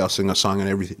thought, okay, I'll sing a song and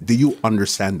everything. Do you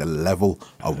understand the level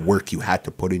of work you had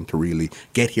to put in to really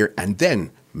get here and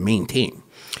then maintain?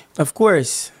 Of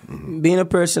course. Being a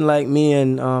person like me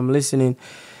and listening,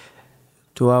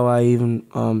 to how I even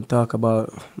talk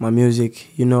about my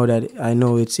music, you know that I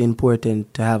know it's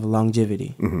important to have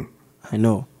longevity. Mm-hmm. I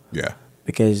know. Yeah.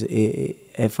 Because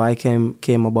if I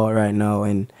came about right now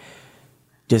and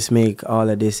just make all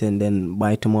of this and then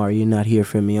by tomorrow you're not here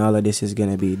for me, all of this is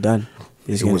gonna be done.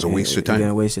 It was a waste of time. It's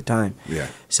gonna waste of time. Yeah.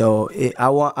 So I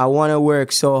want to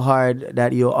work so hard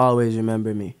that you'll always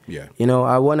remember me. Yeah. You know,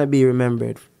 I want to be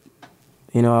remembered.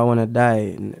 You know, I want to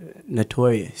die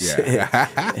notorious. Yeah.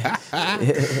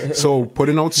 So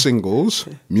putting out singles,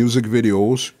 music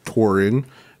videos, touring,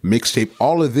 mixtape,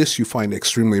 all of this you find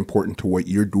extremely important to what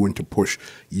you're doing to push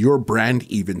your brand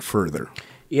even further.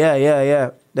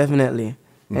 Yeah, definitely.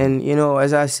 And, you know,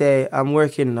 as I say, I'm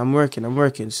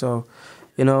working. So,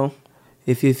 you know,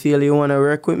 if you feel you want to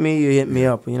work with me, you hit me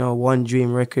up. You know, One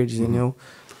Dream Records, you know.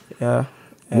 Yeah.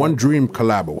 One dream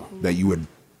collabo that you would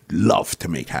love to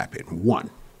make happen. One.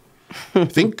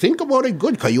 think about it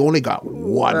good, because you only got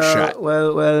one shot.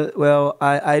 Well,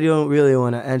 I don't really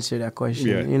want to answer that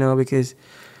question, you know, because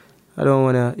I don't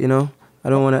want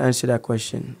to answer that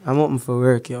question. I'm open for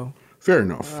work, yo. Fair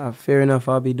enough. Fair enough,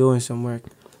 I'll be doing some work.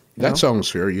 That sounds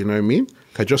fair, you know what I mean?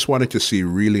 I just wanted to see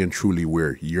really and truly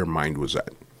where your mind was at.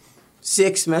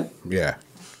 6, man. Yeah.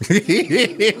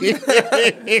 It's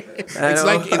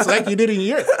like you didn't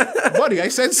hear it. Buddy, I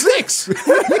said 6.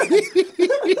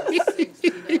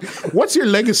 What's your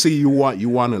legacy you want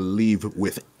to leave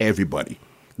with everybody?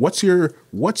 What's your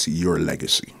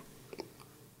legacy?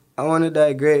 I want to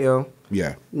die great, yo.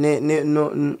 Yeah.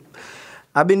 No,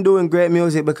 I've been doing great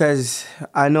music because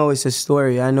I know it's a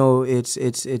story. I know it's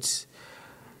a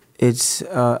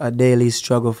daily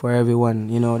struggle for everyone.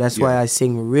 You know, that's why I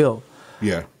sing real.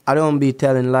 Yeah. I don't be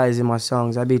telling lies in my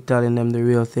songs. I be telling them the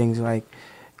real things, like,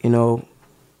 you know,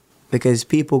 because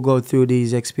people go through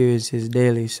these experiences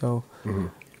daily. So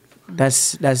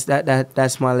that's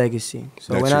my legacy.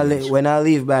 So when I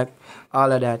leave back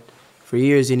all of that, for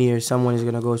years and years, someone is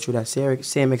gonna go through that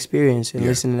same experience and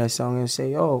listen to that song and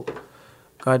say, "Oh,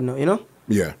 God, no," you know.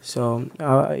 Yeah. So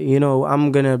you know,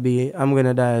 I'm gonna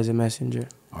die as a messenger.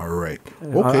 All right.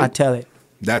 Okay. I tell it.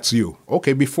 That's you.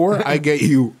 Okay, before I get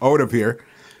you out of here,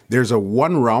 there's a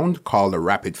one round called the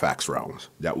Rapid Facts round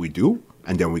that we do,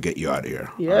 and then we get you out of here.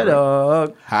 Yeah,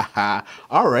 dog.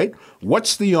 All right.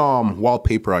 What's the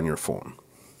wallpaper on your phone?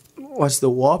 What's the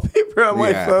wallpaper on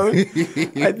my phone?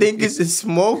 I think it's a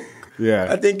smoke.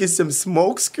 Yeah. I think it's some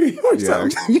smoke screen or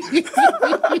something.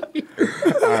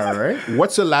 All right.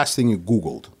 What's the last thing you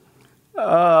Googled?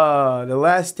 The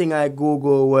last thing I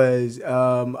Googled was,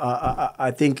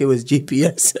 I think it was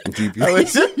GPS.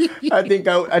 I think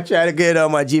I tried to get it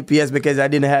on my GPS because I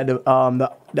didn't have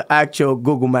the actual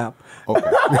Google map.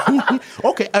 Okay.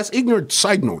 Okay,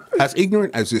 side note, as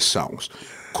ignorant as this sounds,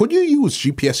 could you use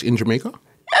GPS in Jamaica?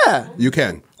 Yeah. You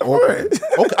can. Okay.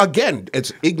 Okay. Again,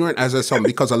 it's ignorant as it sounds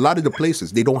because a lot of the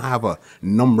places, they don't have a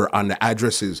number on the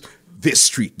addresses, this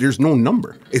street. There's no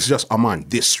number. It's just, I'm on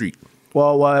this street.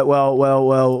 Well. A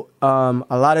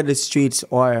lot of the streets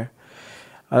are,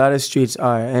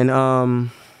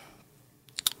 and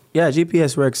yeah,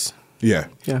 GPS works. Yeah.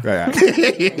 Yeah.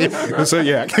 So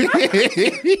yeah.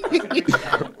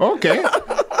 Okay.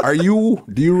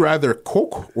 Do you rather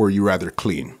cook or you rather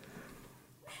clean?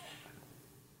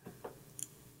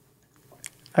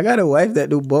 I got a wife that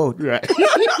do both. Right.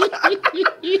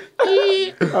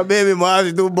 My baby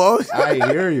moms do both. I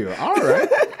hear you. All right.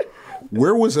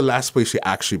 Where was the last place you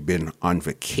actually been on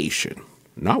vacation?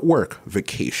 Not work,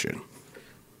 vacation.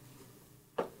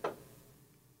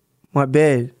 My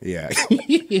bed. Yeah.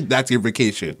 That's your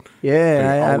vacation.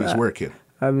 Yeah. You're always working.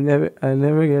 I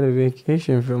never get a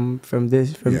vacation from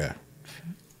this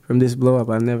blow up.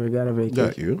 I never got a vacation.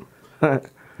 Got you.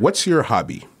 What's your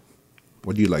hobby?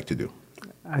 What do you like to do?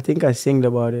 I think I singed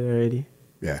about it already.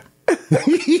 Yeah.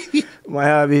 My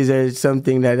hobbies are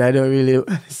something that I don't really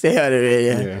say on the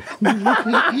radio.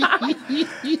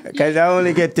 Because I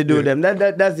only get to do them.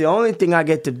 That's the only thing I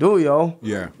get to do, yo.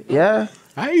 Yeah. Yeah.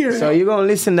 I hear So you're going to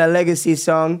listen to Legacy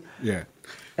song. Yeah.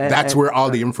 That's where all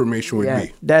the information would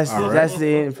be. That's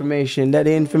the information.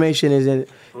 The information is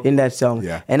in that song.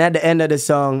 Yeah. And at the end of the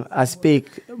song, I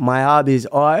speak my hobbies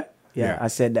are. Yeah, I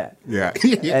said that. Yeah. At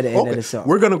the end of the song.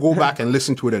 We're going to go back and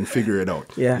listen to it and figure it out.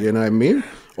 Yeah. You know what I mean?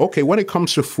 Okay, when it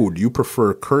comes to food, do you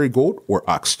prefer curry goat or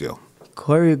oxtail?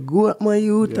 Curry goat, my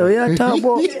youth. Yeah. What you talking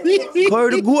about?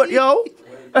 Curry the goat, yo.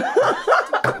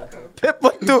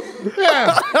 Pepper too.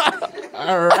 Yeah.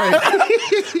 All right.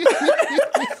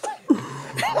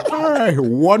 All right.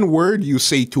 One word you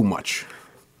say too much.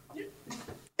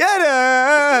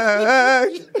 Yeah.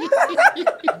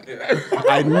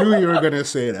 I knew you were going to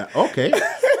say that. Okay.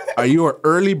 Are you an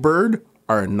early bird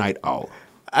or a night owl?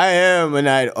 I am a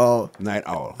night owl. Night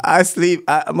owl. I sleep.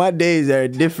 My days are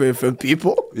different from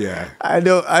people. Yeah.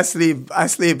 I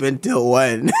sleep until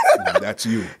 1. That's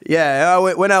you. Yeah.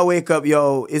 When I wake up,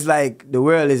 yo, it's like the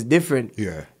world is different.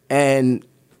 Yeah. And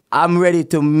I'm ready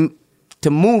to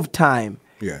move time.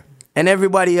 Yeah. And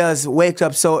everybody else wakes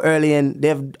up so early and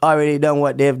they've already done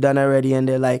what they've done already, and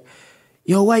they're like,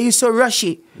 "Yo, why are you so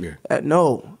rushy?" Yeah.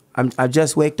 No, I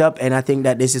just waked up, and I think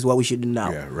that this is what we should do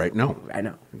now. Yeah. Right now. Right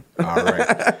now. All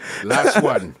right. Last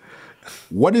one.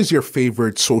 What is your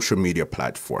favorite social media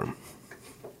platform?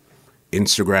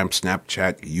 Instagram,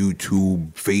 Snapchat,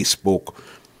 YouTube, Facebook,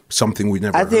 something we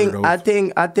never heard of? I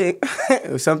think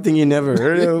something you never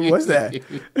heard of. What's that?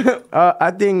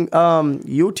 I think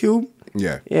YouTube.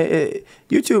 Yeah.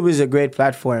 YouTube is a great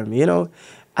platform. You know,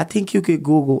 I think you could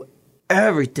Google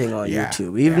everything on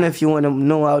YouTube. Even if you want to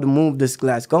know how to move this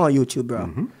glass, go on YouTube, bro.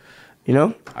 Mm-hmm. You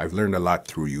know? I've learned a lot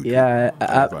through YouTube. Yeah.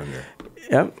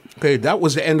 Yeah. Okay, that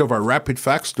was the end of our Rapid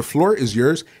Facts. The floor is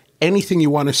yours. Anything you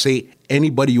want to say,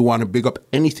 anybody you want to big up,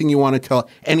 anything you want to tell,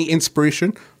 any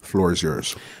inspiration, floor is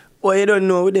yours. Well, you don't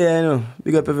know there, you know.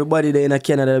 Big up everybody there in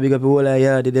Canada, big up the whole of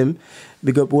yard of them,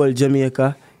 big up whole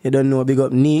Jamaica. You don't know, big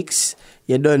up Neeks.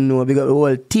 You don't know, big up the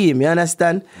whole team. You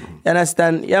understand? Mm-hmm. You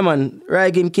understand? Yeah, man.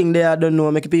 Ragging King there, I don't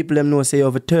know. Make people them know say you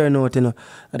have a turnout, you know,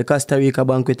 at the Costa Rica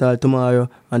banquet hall tomorrow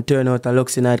and turnout at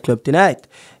Luxy nightclub tonight.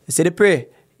 You see the pray?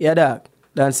 Yeah, dog.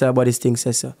 Dance about this thing,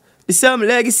 says so. It's some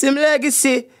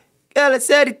legacy. Yeah, let's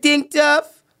say the thing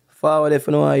tough. Forward if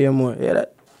you know I hear more. Yeah,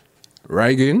 that.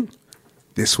 Ragging,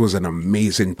 this was an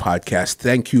amazing podcast.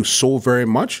 Thank you so very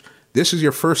much. This is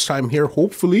your first time here.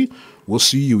 Hopefully, we'll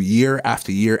see you year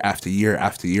after year after year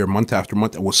after year, month after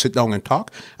month, and we'll sit down and talk,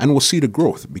 and we'll see the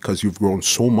growth because you've grown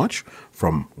so much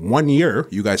from 1 year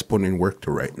you guys put in work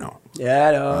to right now.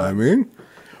 Yeah, no. I mean,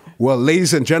 well,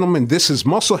 ladies and gentlemen, this is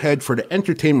Musclehead for the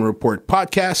Entertainment Report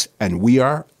podcast, and we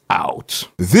are out.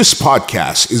 This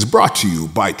podcast is brought to you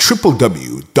by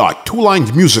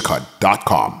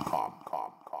www.twolinedmusichut.com.